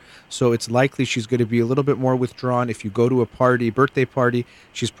out there. So it's likely she's going to be a little bit more withdrawn. If you go to a birthday party,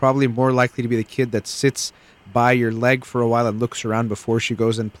 she's probably more likely to be the kid that sits by your leg for a while and looks around before she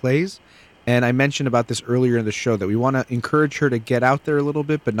goes and plays. And I mentioned about this earlier in the show, that we want to encourage her to get out there a little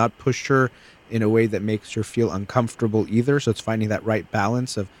bit, but not push her in a way that makes her feel uncomfortable either. So it's finding that right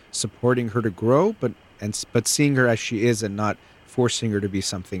balance of supporting her to grow, but seeing her as she is and not forcing her to be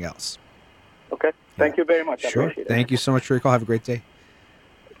something else. Okay. Thank you very much. Sure. Thank you so much for your call. Have a great day.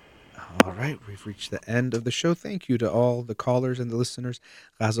 All right. We've reached the end of the show. Thank you to all the callers and the listeners.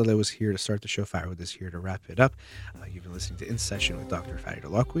 Ghazaleh was here to start the show. Farwood is here to wrap it up. You've been listening to In Session with Dr. Farid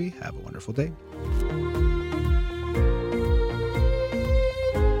Holakwi. Have a wonderful day.